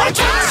 one more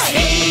time! It's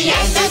the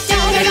end,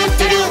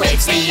 do-do-do-do-do.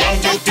 It's the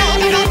end,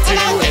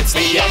 do-do-do-do-do. It's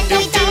the end,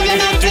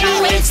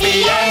 do-do-do-do-do. It's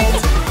the end!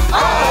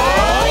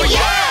 Oh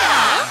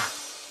yeah!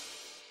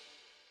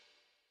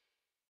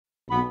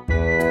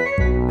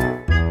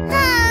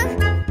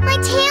 My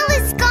tail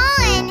is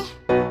gone.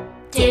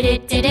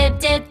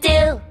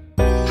 Do-do-do-do-do-do.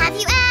 Have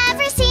you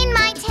ever seen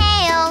my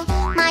tail?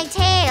 My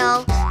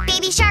tail,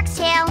 Baby Shark's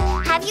tail.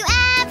 Have you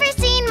ever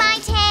seen my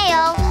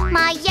tail?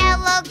 My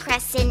yellow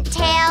crescent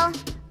tail.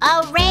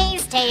 A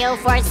raised tail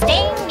for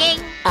stinging.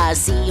 A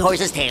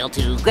seahorse's tail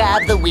to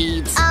grab the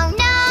weeds. Oh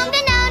no, no,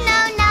 no, no,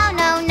 no,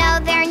 no, no,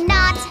 they're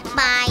not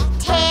my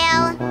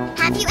tail.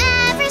 Have you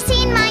ever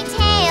seen my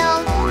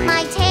tail?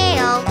 My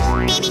tail,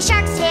 baby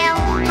shark's tail.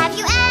 Have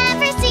you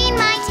ever seen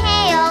my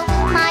tail?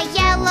 My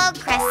yellow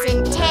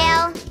crescent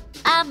tail.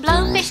 A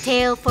blowfish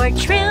tail for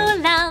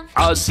true love.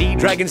 A sea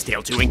dragon's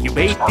tail to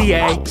incubate the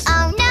eggs.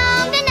 Oh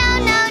no, no, no,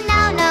 no, no,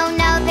 no,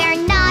 no, they're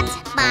not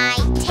my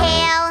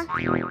tail.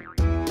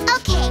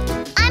 Okay,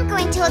 I'm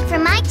going to look for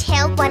my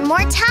tail one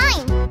more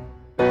time.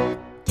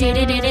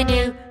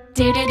 Do-do-do-do-do,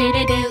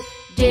 do-do-do-do-do,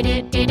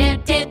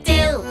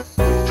 do-do-do-do-do-do.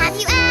 Have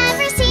you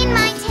ever seen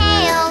my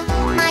tail?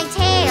 My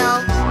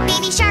tail,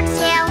 baby shark's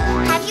tail.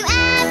 Have you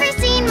ever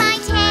seen my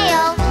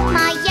tail?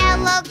 My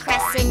yellow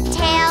crescent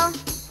tail.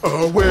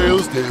 A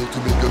whale's tail to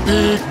make a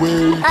big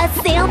wave. A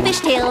sailfish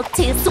tail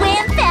to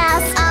swim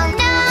fast. Oh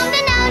no, no,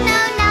 no, no,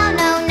 no,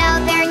 no, no,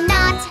 they're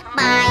not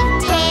my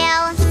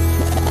tail.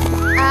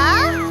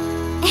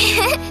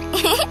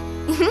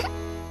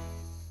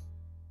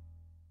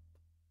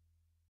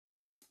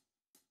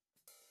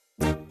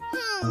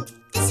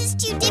 This is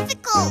too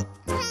difficult.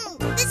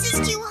 This is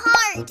too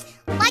hard.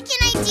 Why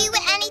can't I do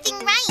anything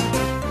right?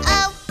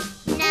 Oh,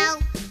 no.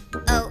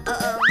 Oh,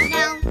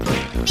 no.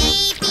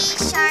 Baby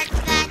shark,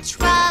 the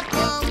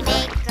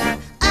troublemaker.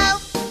 Oh,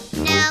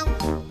 no.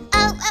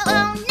 Oh,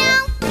 no.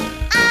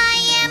 I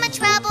am a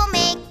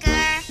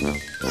troublemaker.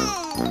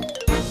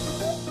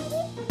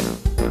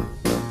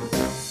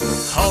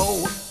 Ho,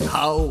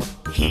 ho,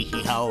 hee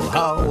hee ho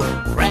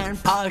ho.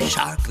 Grandpa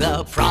Shark,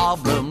 the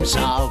problem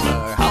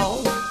solver.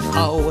 Ho,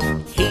 ho,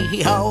 hee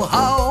hee ho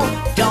ho.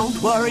 Don't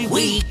worry,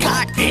 we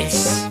got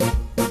this.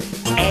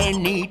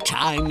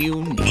 Anytime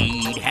you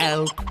need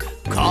help,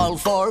 call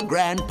for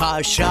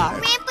Grandpa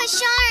Shark. Grandpa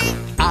Shark.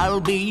 I'll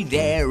be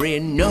there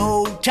in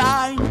no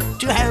time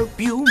to help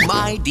you,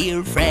 my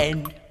dear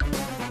friend.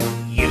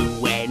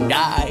 You and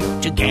I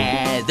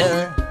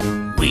together,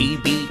 we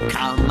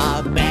become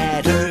a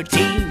better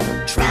team.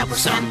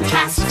 Troublesome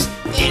tasks,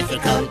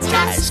 difficult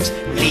tasks,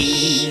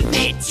 leave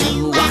it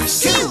to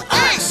us,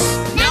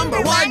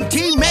 number one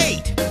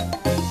teammate.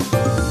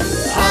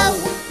 Ho,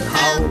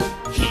 ho,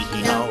 hee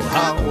hee ho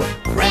ho.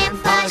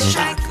 Grandpa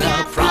Shark,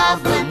 the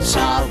problem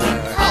solver.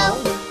 Ho,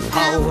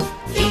 ho,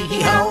 hee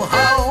hee ho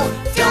ho.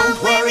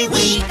 Don't worry,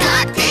 we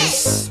got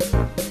this.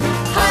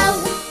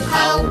 Ho,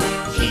 ho,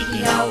 hee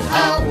hee ho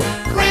ho.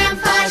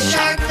 Grandpa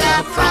Shark,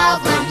 the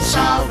problem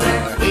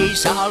solver. We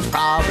solve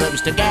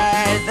problems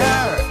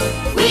together.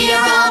 We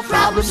are all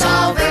problem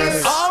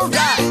solvers. All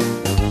done.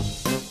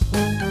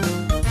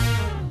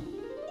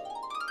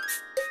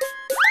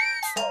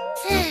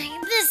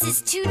 This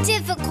is too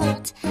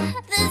difficult.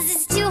 This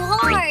is too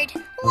hard.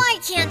 Why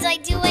can't I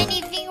do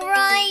anything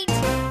right?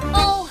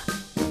 Oh,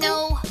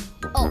 no.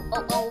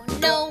 Oh,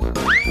 no.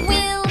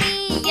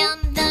 William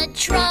the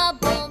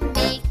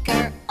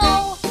troublemaker.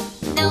 Oh,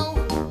 no.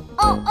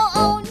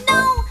 Oh,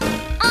 no.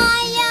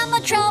 I am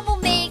a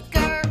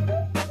troublemaker.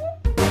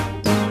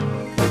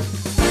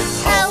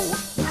 Ho,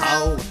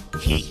 ho,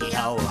 hee hee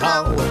ho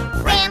ho.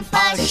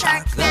 Grandpa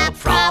Shark, the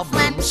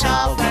problem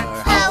solver.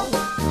 Ho,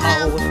 ho,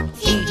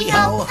 hee hee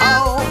ho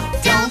ho.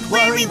 Don't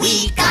worry,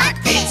 we got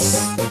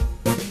this.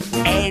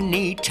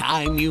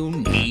 Anytime you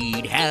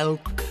need help,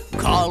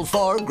 call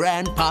for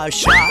Grandpa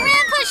Shark.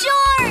 Grandpa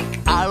Shark!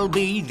 I'll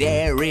be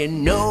there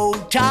in no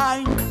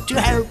time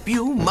to help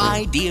you,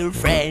 my dear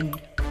friend.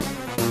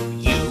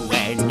 You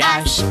and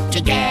us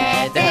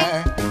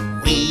together,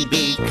 we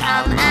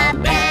become a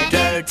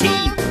better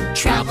team.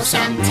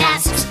 Troublesome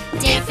tasks,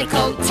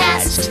 difficult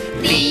tasks,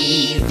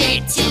 leave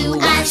it to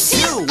us,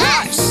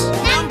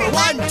 number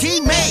one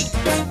teammate.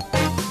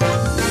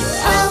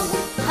 Ho,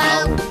 ho,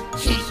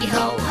 hee hee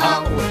ho ho.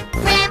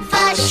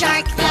 Grandpa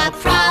Shark, the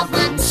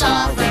problem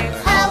solver.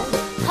 Ho,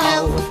 ho,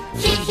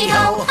 hee hee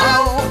ho ho.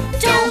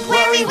 Don't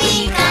worry,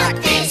 we got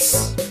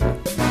this.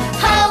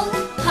 Ho,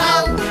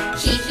 ho,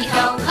 hee hee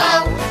ho ho.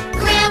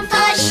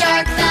 Grandpa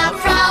Shark, the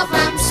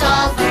problem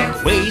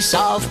solver. We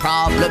solve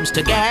problems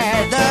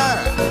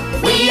together.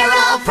 We are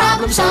all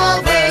problem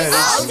solvers.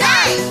 All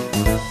done!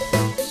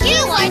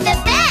 You are the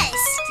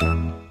best!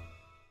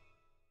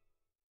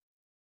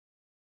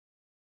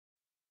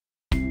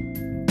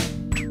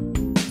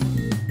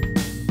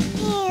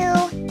 Ew,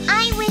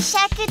 I wish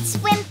I could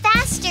swim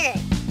faster.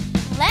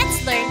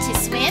 Let's learn to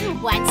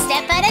swim one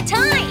step at a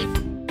time.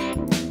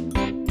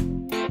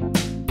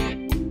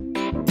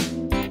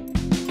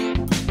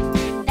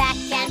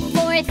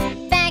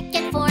 Back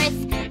and forth,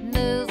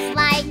 move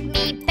like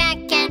me,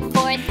 back and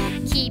forth.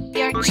 Keep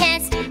your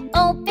chest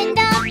opened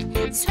up,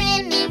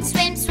 swimming,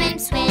 swim, swim,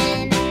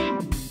 swim.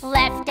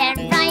 Left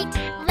and right,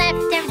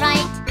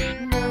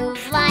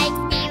 move like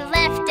me,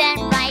 left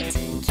and right.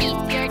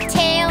 Keep your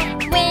tail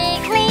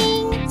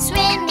wiggling,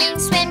 swimming,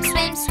 swim,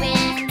 swim,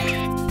 swim.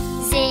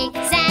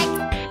 Zigzag,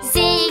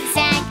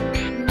 zigzag,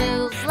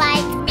 move like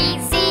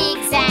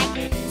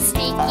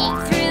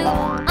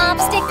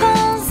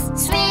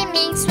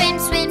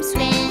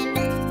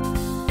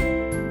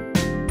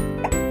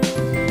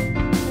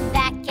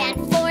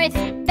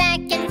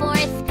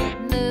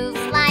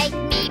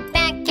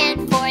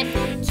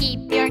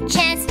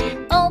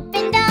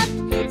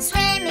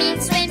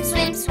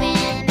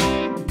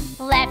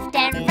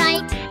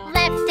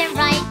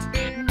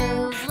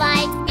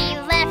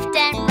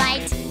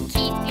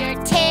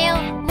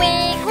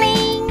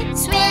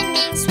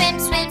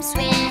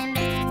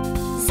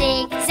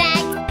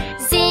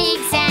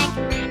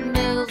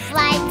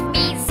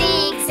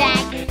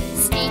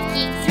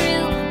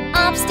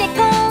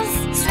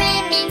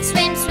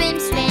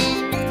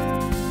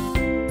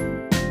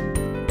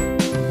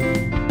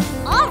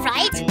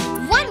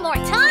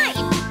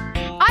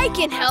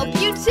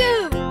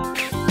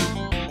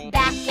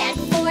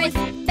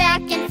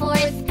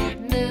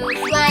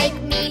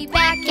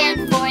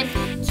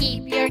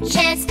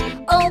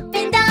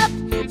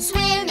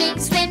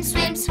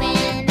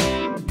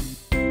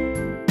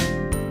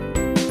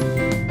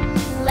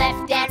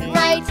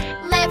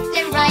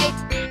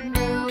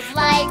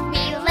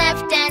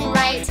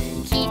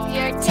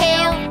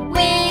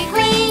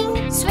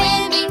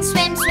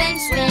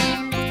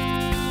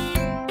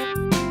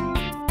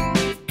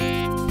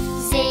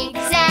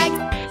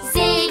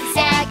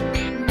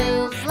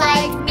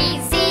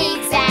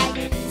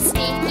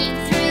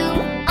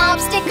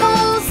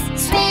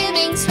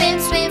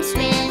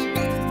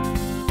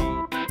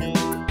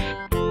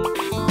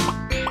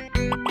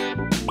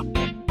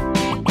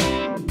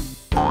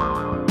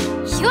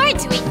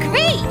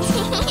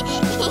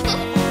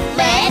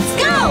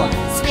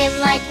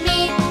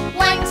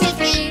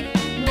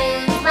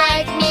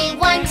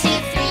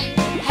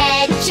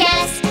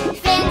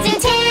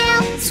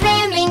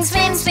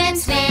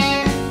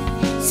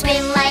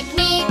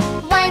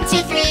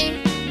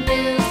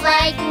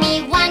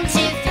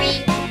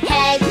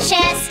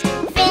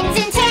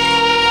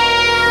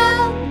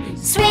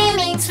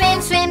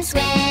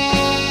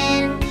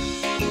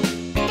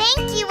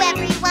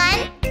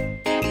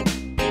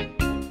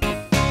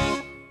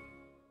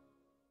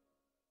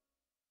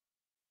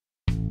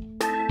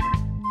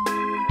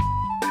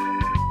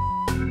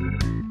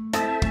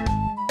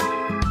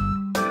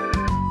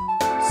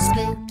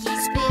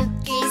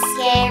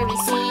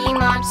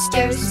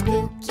monster.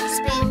 Spooky,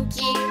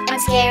 spooky, I'm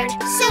scared,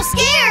 so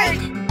scared.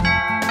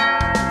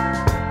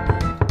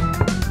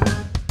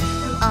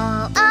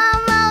 All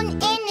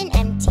alone in an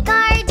empty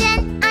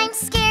garden. I'm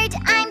scared,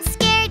 I'm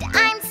scared,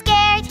 I'm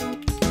scared.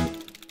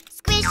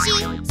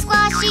 Squishy,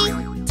 squashy,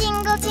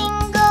 tingle,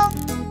 tingle.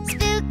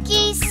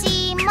 Spooky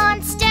sea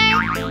monster.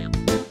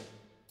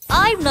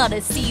 I'm not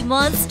a sea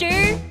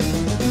monster.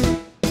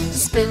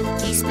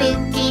 Spooky,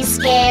 spooky,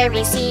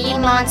 scary sea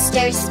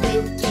monster.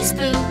 Spooky,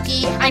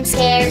 spooky, I'm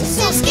scared,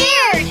 so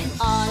scared.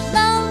 All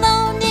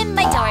alone in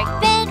my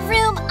dark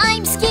bedroom.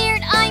 I'm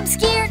scared, I'm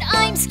scared,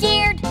 I'm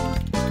scared.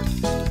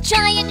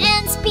 Giant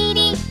and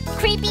speedy,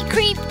 creepy,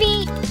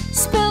 creepy,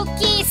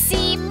 spooky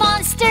sea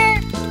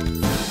monster.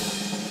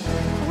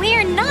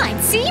 We're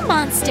not sea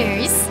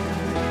monsters.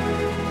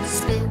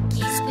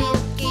 Spooky,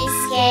 spooky,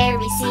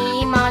 scary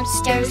sea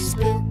monster.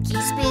 Spooky,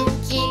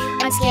 spooky,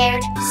 I'm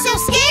scared, so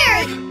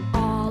scared.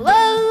 All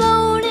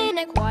alone in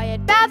a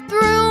quiet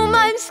bathroom.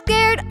 I'm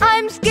scared,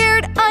 I'm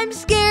scared, I'm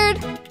scared.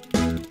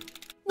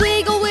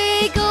 Wiggle,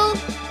 wiggle,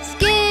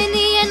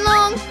 skinny and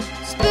long.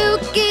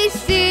 Spooky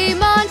sea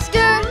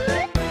monster.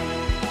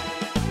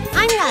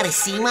 I'm not a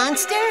sea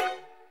monster.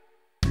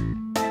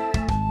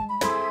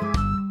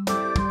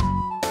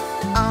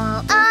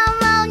 All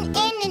alone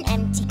in an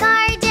empty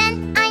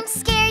garden. I'm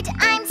scared,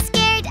 I'm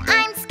scared,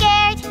 I'm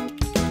scared.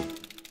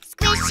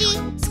 Squishy,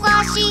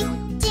 squashy,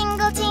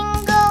 tingle,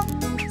 tingle.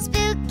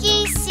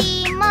 Spooky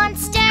sea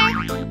monster.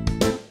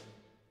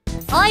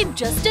 I'm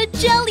just a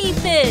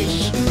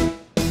jellyfish.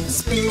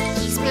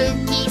 Spooky,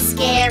 spooky,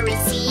 scary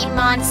sea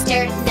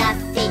monster.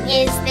 Nothing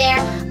is there.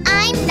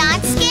 I'm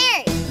not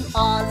scared.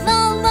 All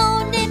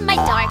alone in my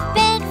dark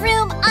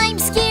bedroom. I'm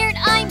scared,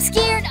 I'm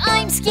scared,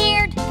 I'm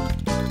scared.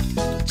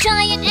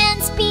 Giant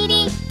and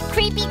speedy,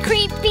 creepy,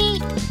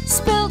 creepy,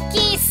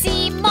 spooky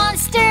sea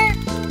monster.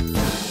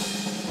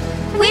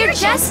 We're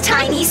just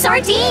tiny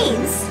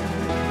sardines.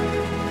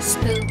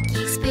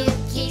 Spooky,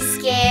 spooky,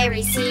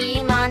 scary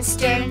sea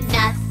monster.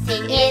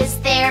 Nothing is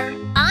there.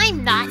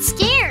 I'm not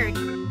scared.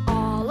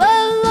 All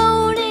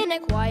alone in a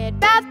quiet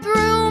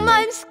bathroom.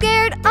 I'm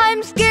scared,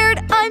 I'm scared,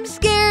 I'm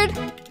scared.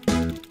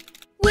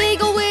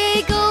 Wiggle,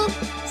 wiggle,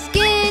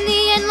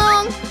 skinny and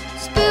long.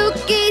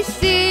 Spooky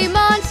sea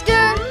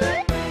monster.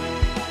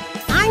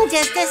 I'm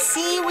just a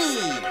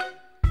seaweed.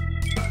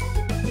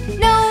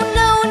 No,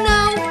 no,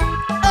 no.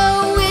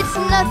 Oh, it's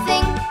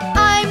nothing.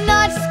 I'm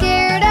not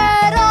scared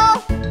at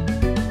all.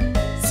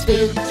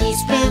 Spooky,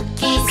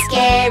 spooky,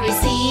 scary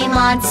sea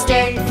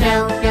monster.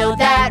 No, no,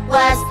 that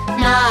was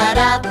not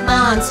a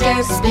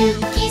monster.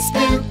 Spooky,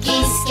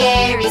 spooky,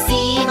 scary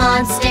sea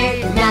monster.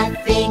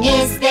 Nothing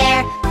is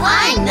there.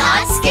 I'm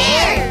not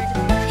scared.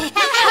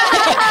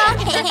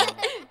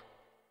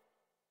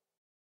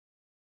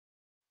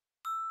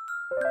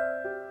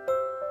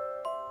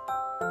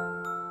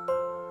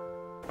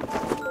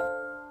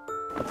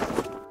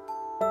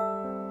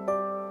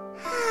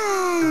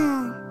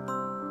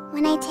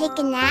 When I take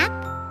a nap,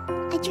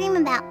 I dream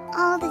about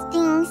all the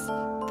things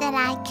that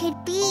I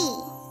could be.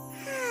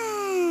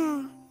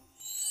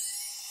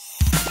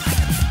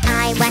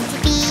 I want to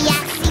be a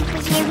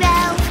superhero.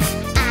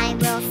 I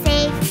will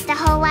save the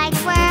whole wide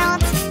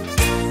world.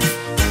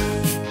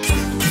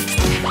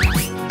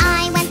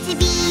 I want to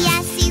be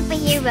a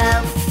superhero.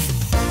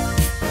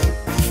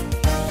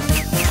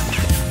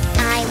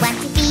 I want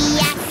to be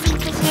a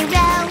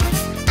superhero.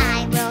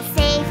 I will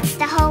save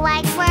the whole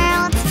wide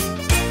world.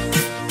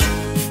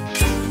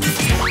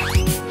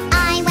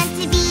 I want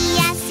to be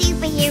a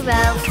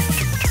superhero.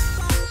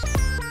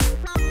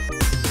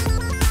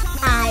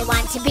 I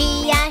want to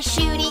be a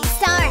shooting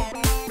star.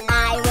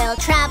 I will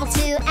travel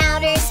to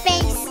outer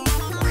space.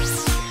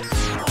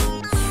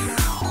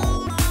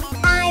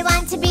 I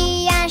want to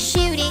be a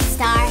shooting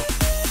star.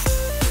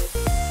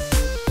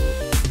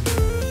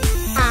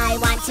 I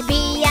want to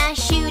be a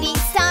shooting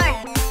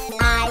star.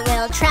 I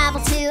will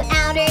travel to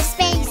outer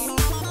space.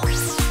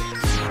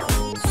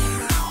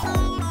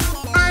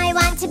 I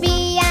want to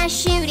be a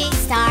shooting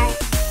star.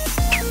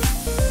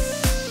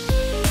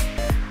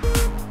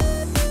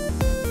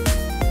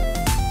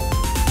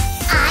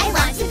 I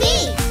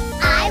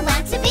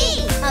want to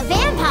be a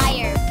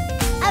vampire.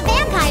 A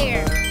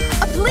vampire.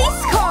 A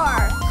police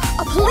car.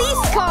 A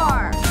police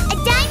car. A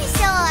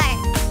dinosaur!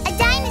 A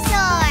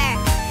dinosaur!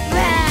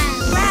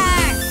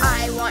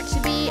 I want to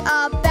be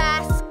a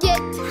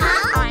basket.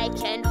 Huh? I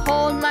can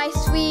hold my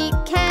sweet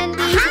candy.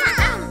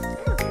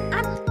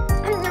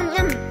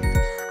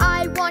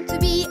 I want to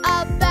be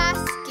a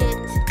basket.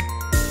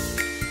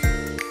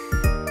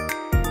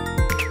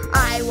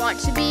 I want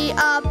to be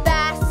a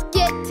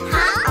basket.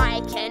 Huh?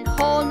 I can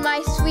hold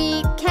my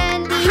sweet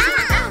candy.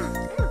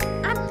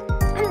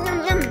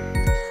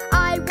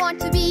 I want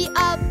to be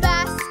a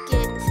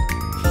basket.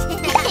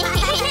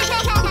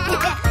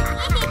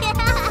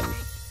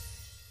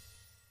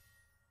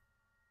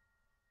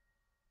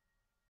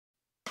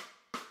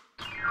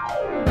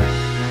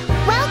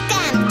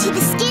 Welcome to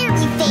the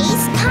Scary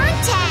Face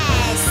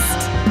Contest!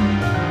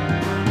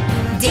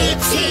 Deep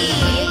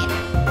sea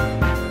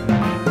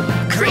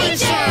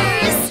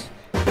creatures.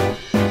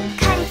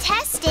 Cut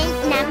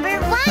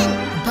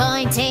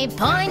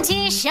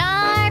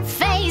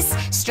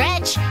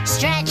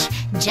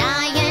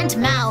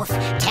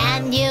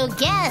Can you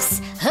guess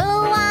who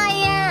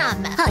I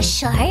am? A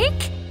shark?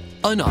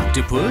 An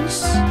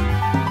octopus?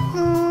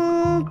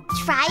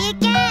 Try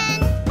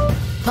again.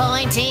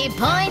 Pointy,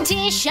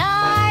 pointy,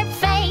 sharp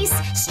face.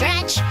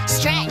 Stretch,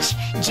 stretch,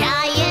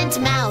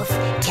 giant mouth.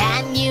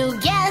 Can you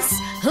guess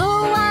who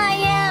I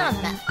am?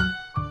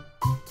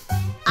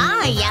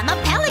 I am a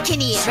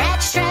pelican ear.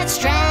 Stretch, stretch,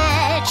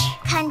 stretch.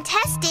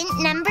 Contestant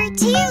number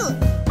 2.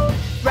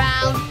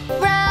 Round,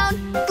 round,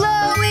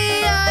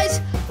 glowy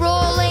eyes,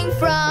 rolling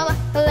from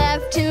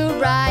left to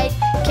right.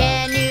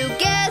 Can you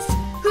guess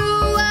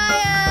who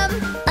I am?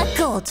 A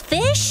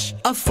goldfish?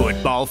 A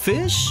football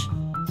fish?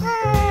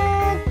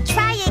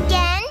 Try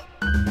again.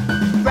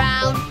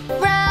 Round,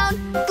 round,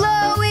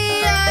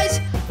 glowy eyes,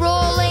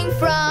 rolling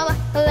from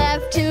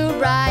left to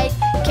right.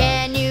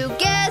 Can you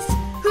guess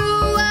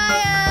who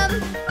I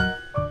am?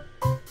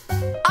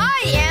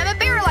 I am a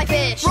barrel-like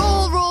fish.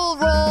 Roll, roll,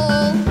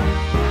 roll.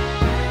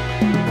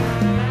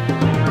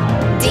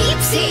 Deep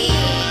sea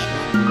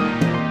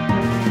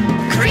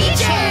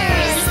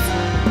creatures.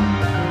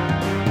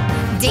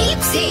 Deep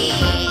sea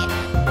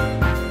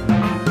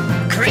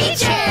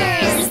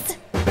creatures.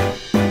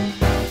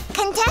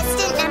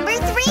 Contestant number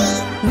 3.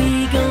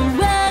 Wiggle,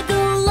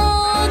 waggle,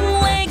 long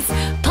legs,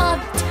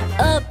 popped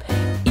up,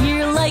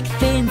 ear like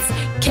fins.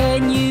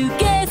 Can you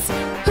guess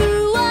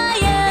who I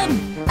am?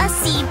 A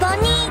sea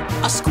bunny.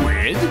 A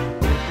squid?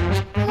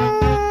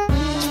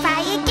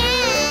 Try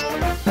again.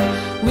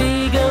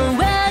 Wiggle,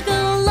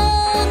 waggle,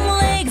 long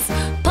legs,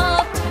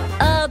 popped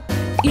up,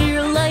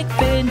 ear like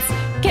fins.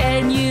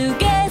 Can you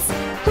guess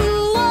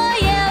who I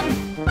am?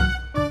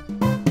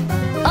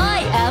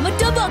 I am a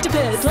dumb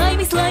octopus,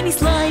 slimy, slimy,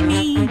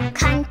 slimy.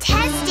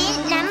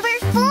 Contestant number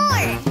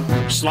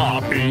 4.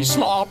 Sloppy,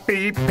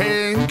 sloppy,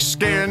 pink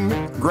skin,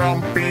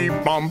 grumpy,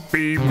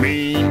 bumpy,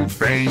 mean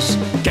face.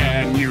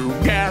 Can you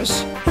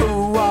guess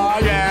who I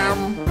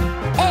am?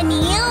 An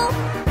eel.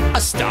 A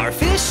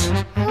starfish?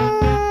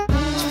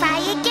 Try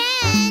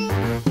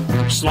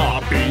again.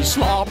 Sloppy,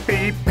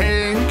 sloppy,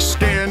 pink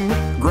skin,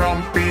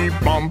 grumpy,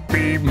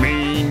 bumpy,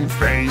 mean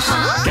face.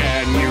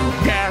 Can you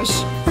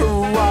guess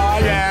who I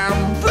am?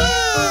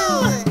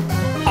 Boo!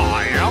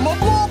 I am a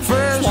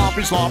blobfish.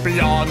 Sloppy, sloppy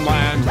on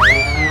land.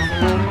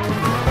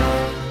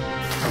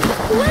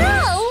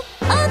 Wow!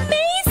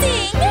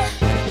 Amazing!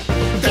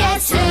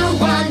 Guess who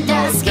won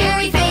the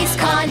scary face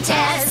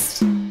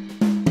contest?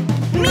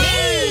 Me!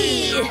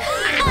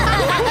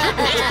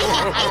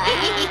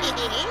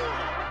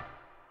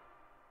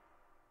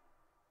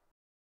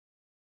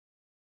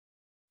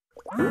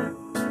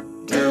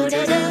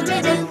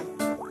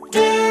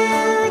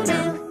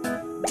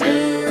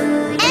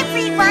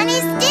 Everyone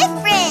is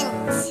different.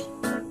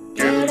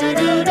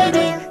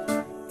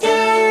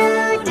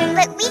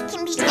 But we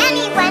can be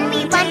anyone we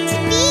want to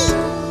be.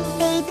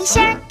 Baby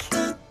shark.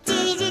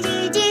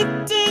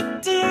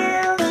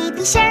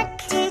 Baby shark.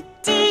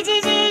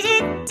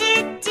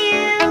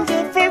 I'm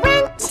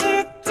different.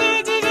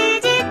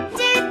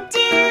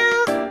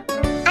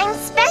 I'm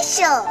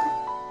special.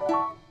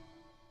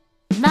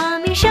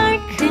 Mommy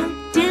shark, do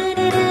do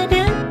do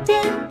do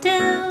do do.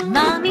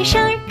 Mommy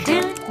shark,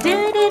 do do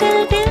do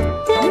do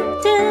do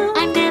do.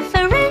 I'm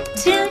different,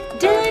 do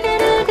do do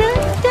do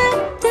do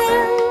do.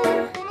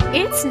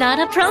 It's not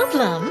a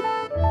problem.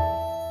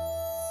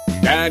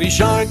 Daddy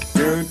shark,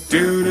 do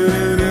do do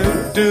do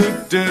do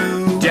do.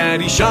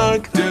 Daddy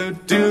shark, do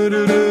do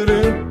do do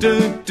do do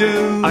do.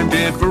 I'm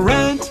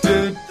different,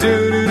 do do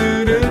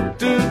do do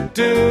do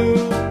do.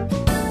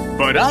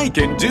 But I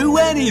can do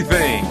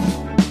anything.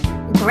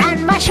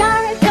 Grandma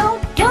Shark, do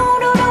do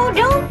do do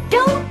do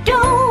do do.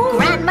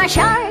 Grandma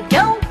Shark,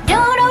 do do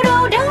do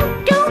do do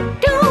do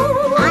do.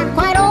 I'm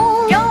quite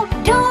old, do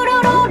do do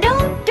do do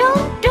do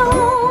do.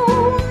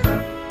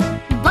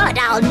 But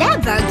I'll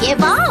never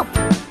give up.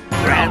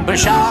 Grandpa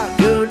Shark,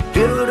 do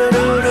do do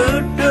do do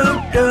do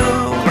do.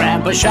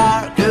 Grandpa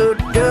Shark, do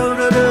do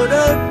do do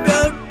do do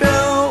do.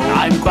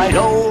 I'm quite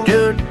old,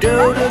 do do do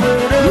do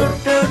do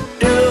do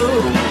do.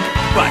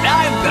 But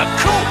I'm the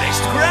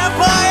coolest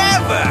grandpa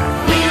ever.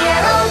 We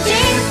are all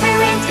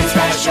different and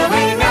special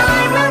in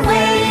our own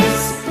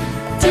ways.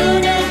 Do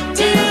do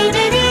do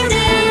do do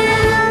do.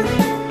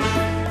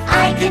 I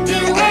can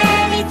do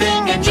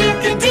anything and you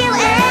can do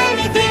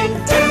anything.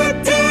 Do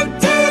do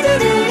do do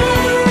do do.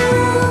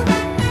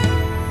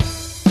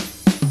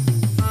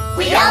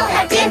 We all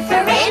have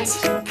different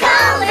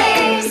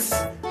colors.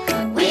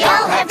 We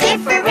all have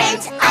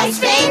different eyes,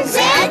 fins,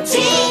 and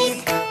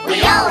teeth. We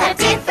all have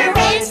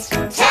different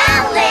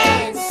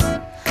talents.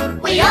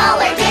 We all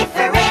are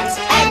different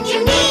and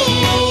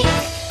unique.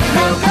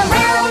 Look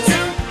around.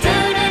 Do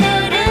do do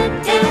do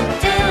do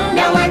do.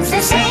 No one's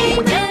the same.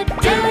 Do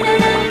do do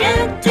do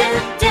do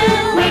do.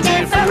 We're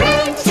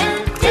different. Do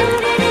do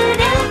do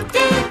do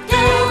do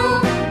do.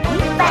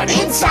 But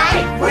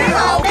inside we're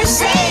all the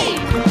same.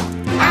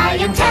 I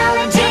am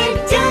talented.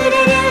 Do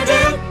do do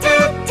do do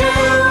do.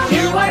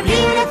 You are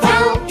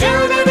beautiful. Do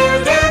do do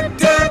do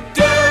do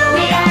do.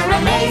 We are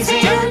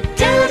amazing.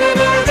 Do do do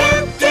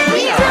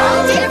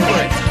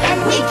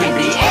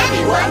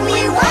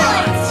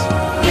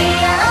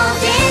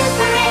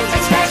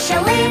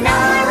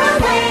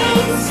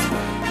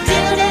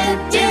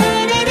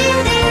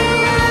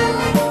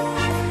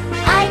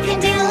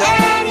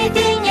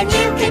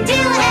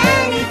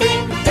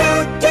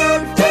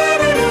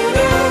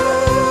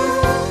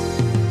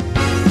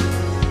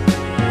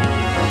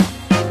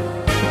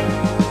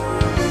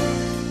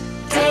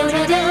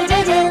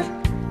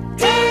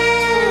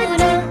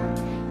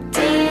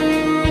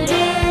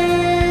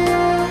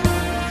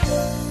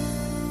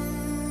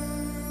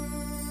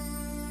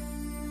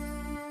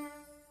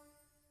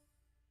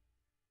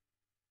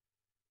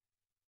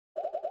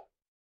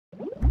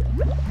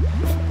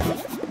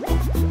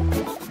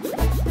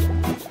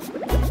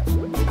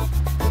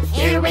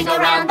Earring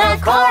around the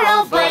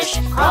coral bush,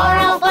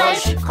 coral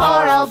bush,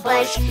 coral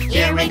bush.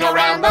 Earring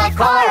around the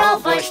coral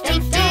bush, do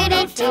do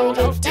do do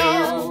do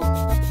do.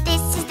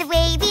 This is the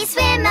way we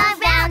swim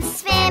around,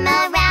 swim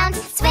around,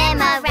 swim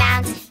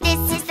around.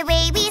 This is the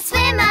way we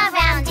swim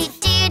around, do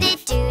do do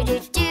do do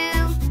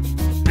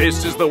do.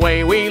 This is the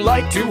way we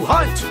like to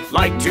hunt,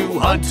 like to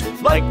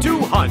hunt, like to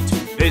hunt.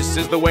 This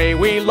is the way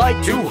we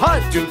like to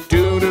hunt, do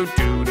do do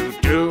do do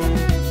do.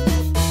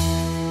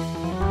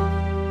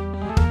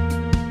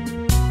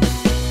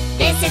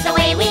 This is the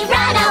way we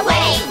run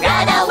away,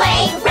 run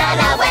away, run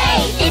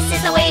away. This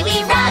is the way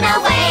we run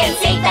away and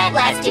save that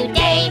last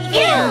today.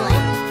 Do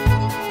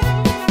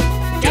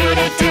do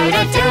do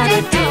do do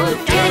do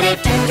do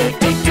do do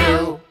do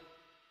do.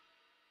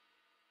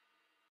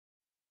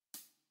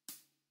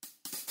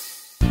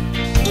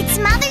 It's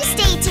Mother's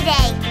Day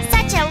today,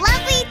 such a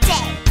lovely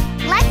day.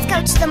 Let's go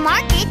to the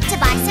market to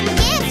buy some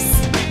gifts.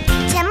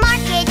 To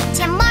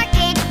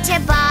market, to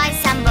buy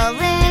some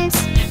balloons.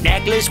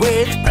 Necklace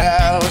with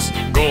pearls.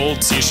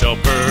 Gold seashell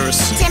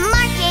purse. To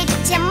market,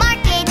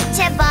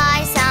 to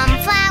buy some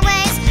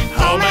flowers.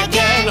 Home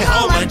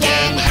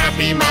again,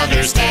 happy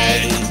Mother's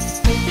Day.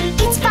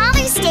 It's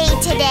Father's Day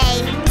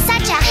today,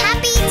 such a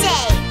happy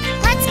day.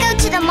 Let's go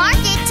to the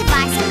market to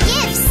buy some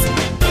gifts.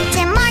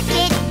 To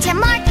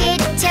market,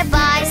 to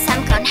buy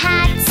some cone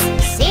hats.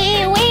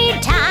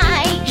 Seaweed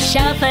tie,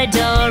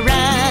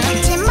 shuffadora.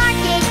 To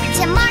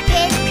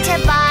market, to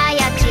buy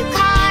a cue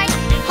card.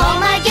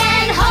 Home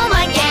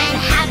again,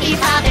 happy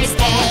Father's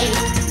Day.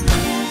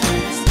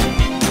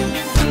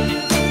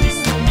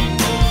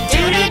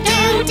 Do do do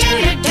do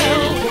do do.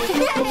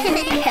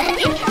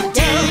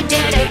 Do do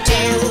do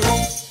do.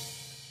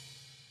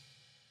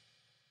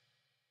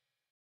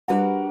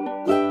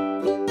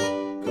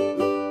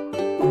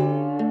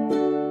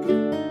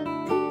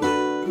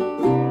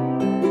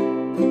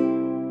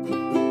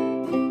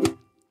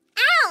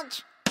 Ouch!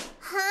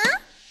 Huh?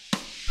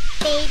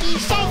 Baby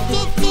shark,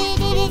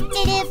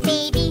 do-do-do-do-do,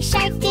 baby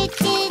shark,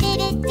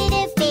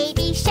 do-do-do-do-do,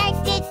 baby shark,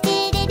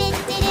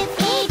 do-do-do-do-do,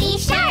 baby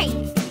shark.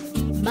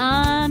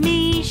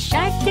 Mommy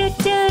shark do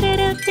do do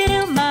do do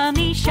do.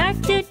 Mommy shark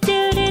do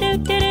do do do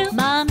do do.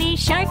 Mommy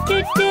shark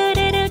do do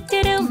do do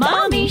do do.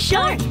 Mommy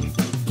shark.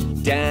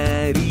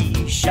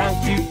 Daddy shark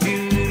do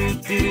do do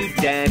do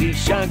do. Daddy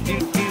shark do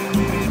do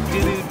do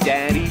do do.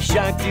 Daddy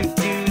shark do do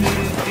do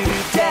do do.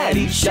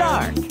 Daddy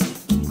shark.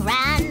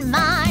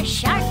 Grandma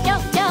shark do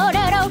do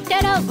do do do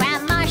do.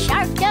 Grandma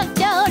shark do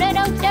do do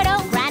do do do.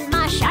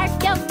 Grandma shark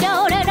do do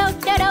do do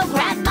do do.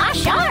 Grandma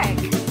shark.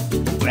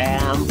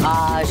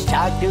 Grandpa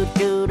shark do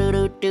do do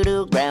do do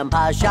do.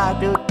 Grandpa shark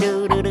do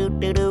do do do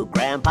do do.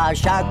 Grandpa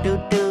shark do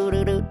do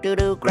do do do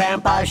do.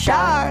 Grandpa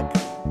shark.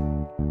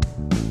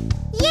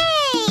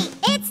 Yay!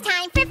 It's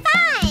time for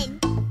fun!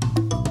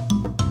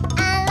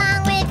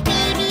 Along with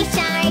baby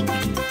shark,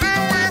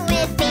 along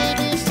with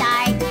baby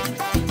shark.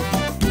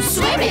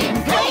 Swimming,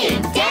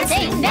 playing,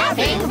 dancing,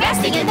 napping,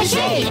 resting in the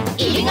shade,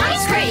 eating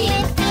ice cream.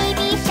 With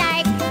baby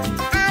shark,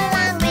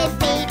 along with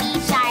baby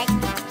shark.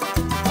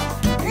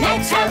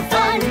 Let's have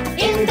fun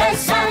in the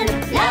sun,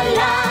 la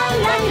la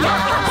la la.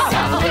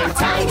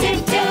 Summertime, do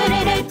do do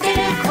do do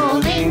do.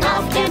 Cooling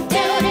off, do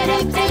do do do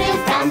do do.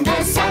 From the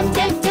sun,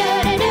 do do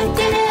do do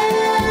do do.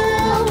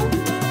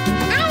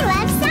 I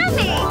love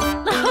summer!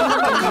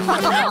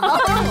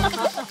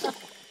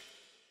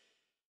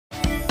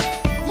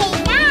 Hey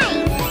guys,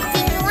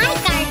 did you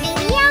like our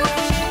video?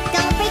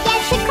 Don't forget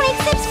to click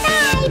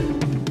subscribe!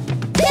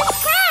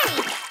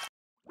 Subscribe!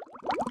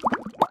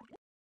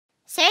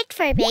 Search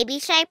for Baby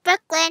Shark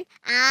Brooklyn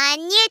on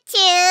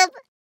YouTube.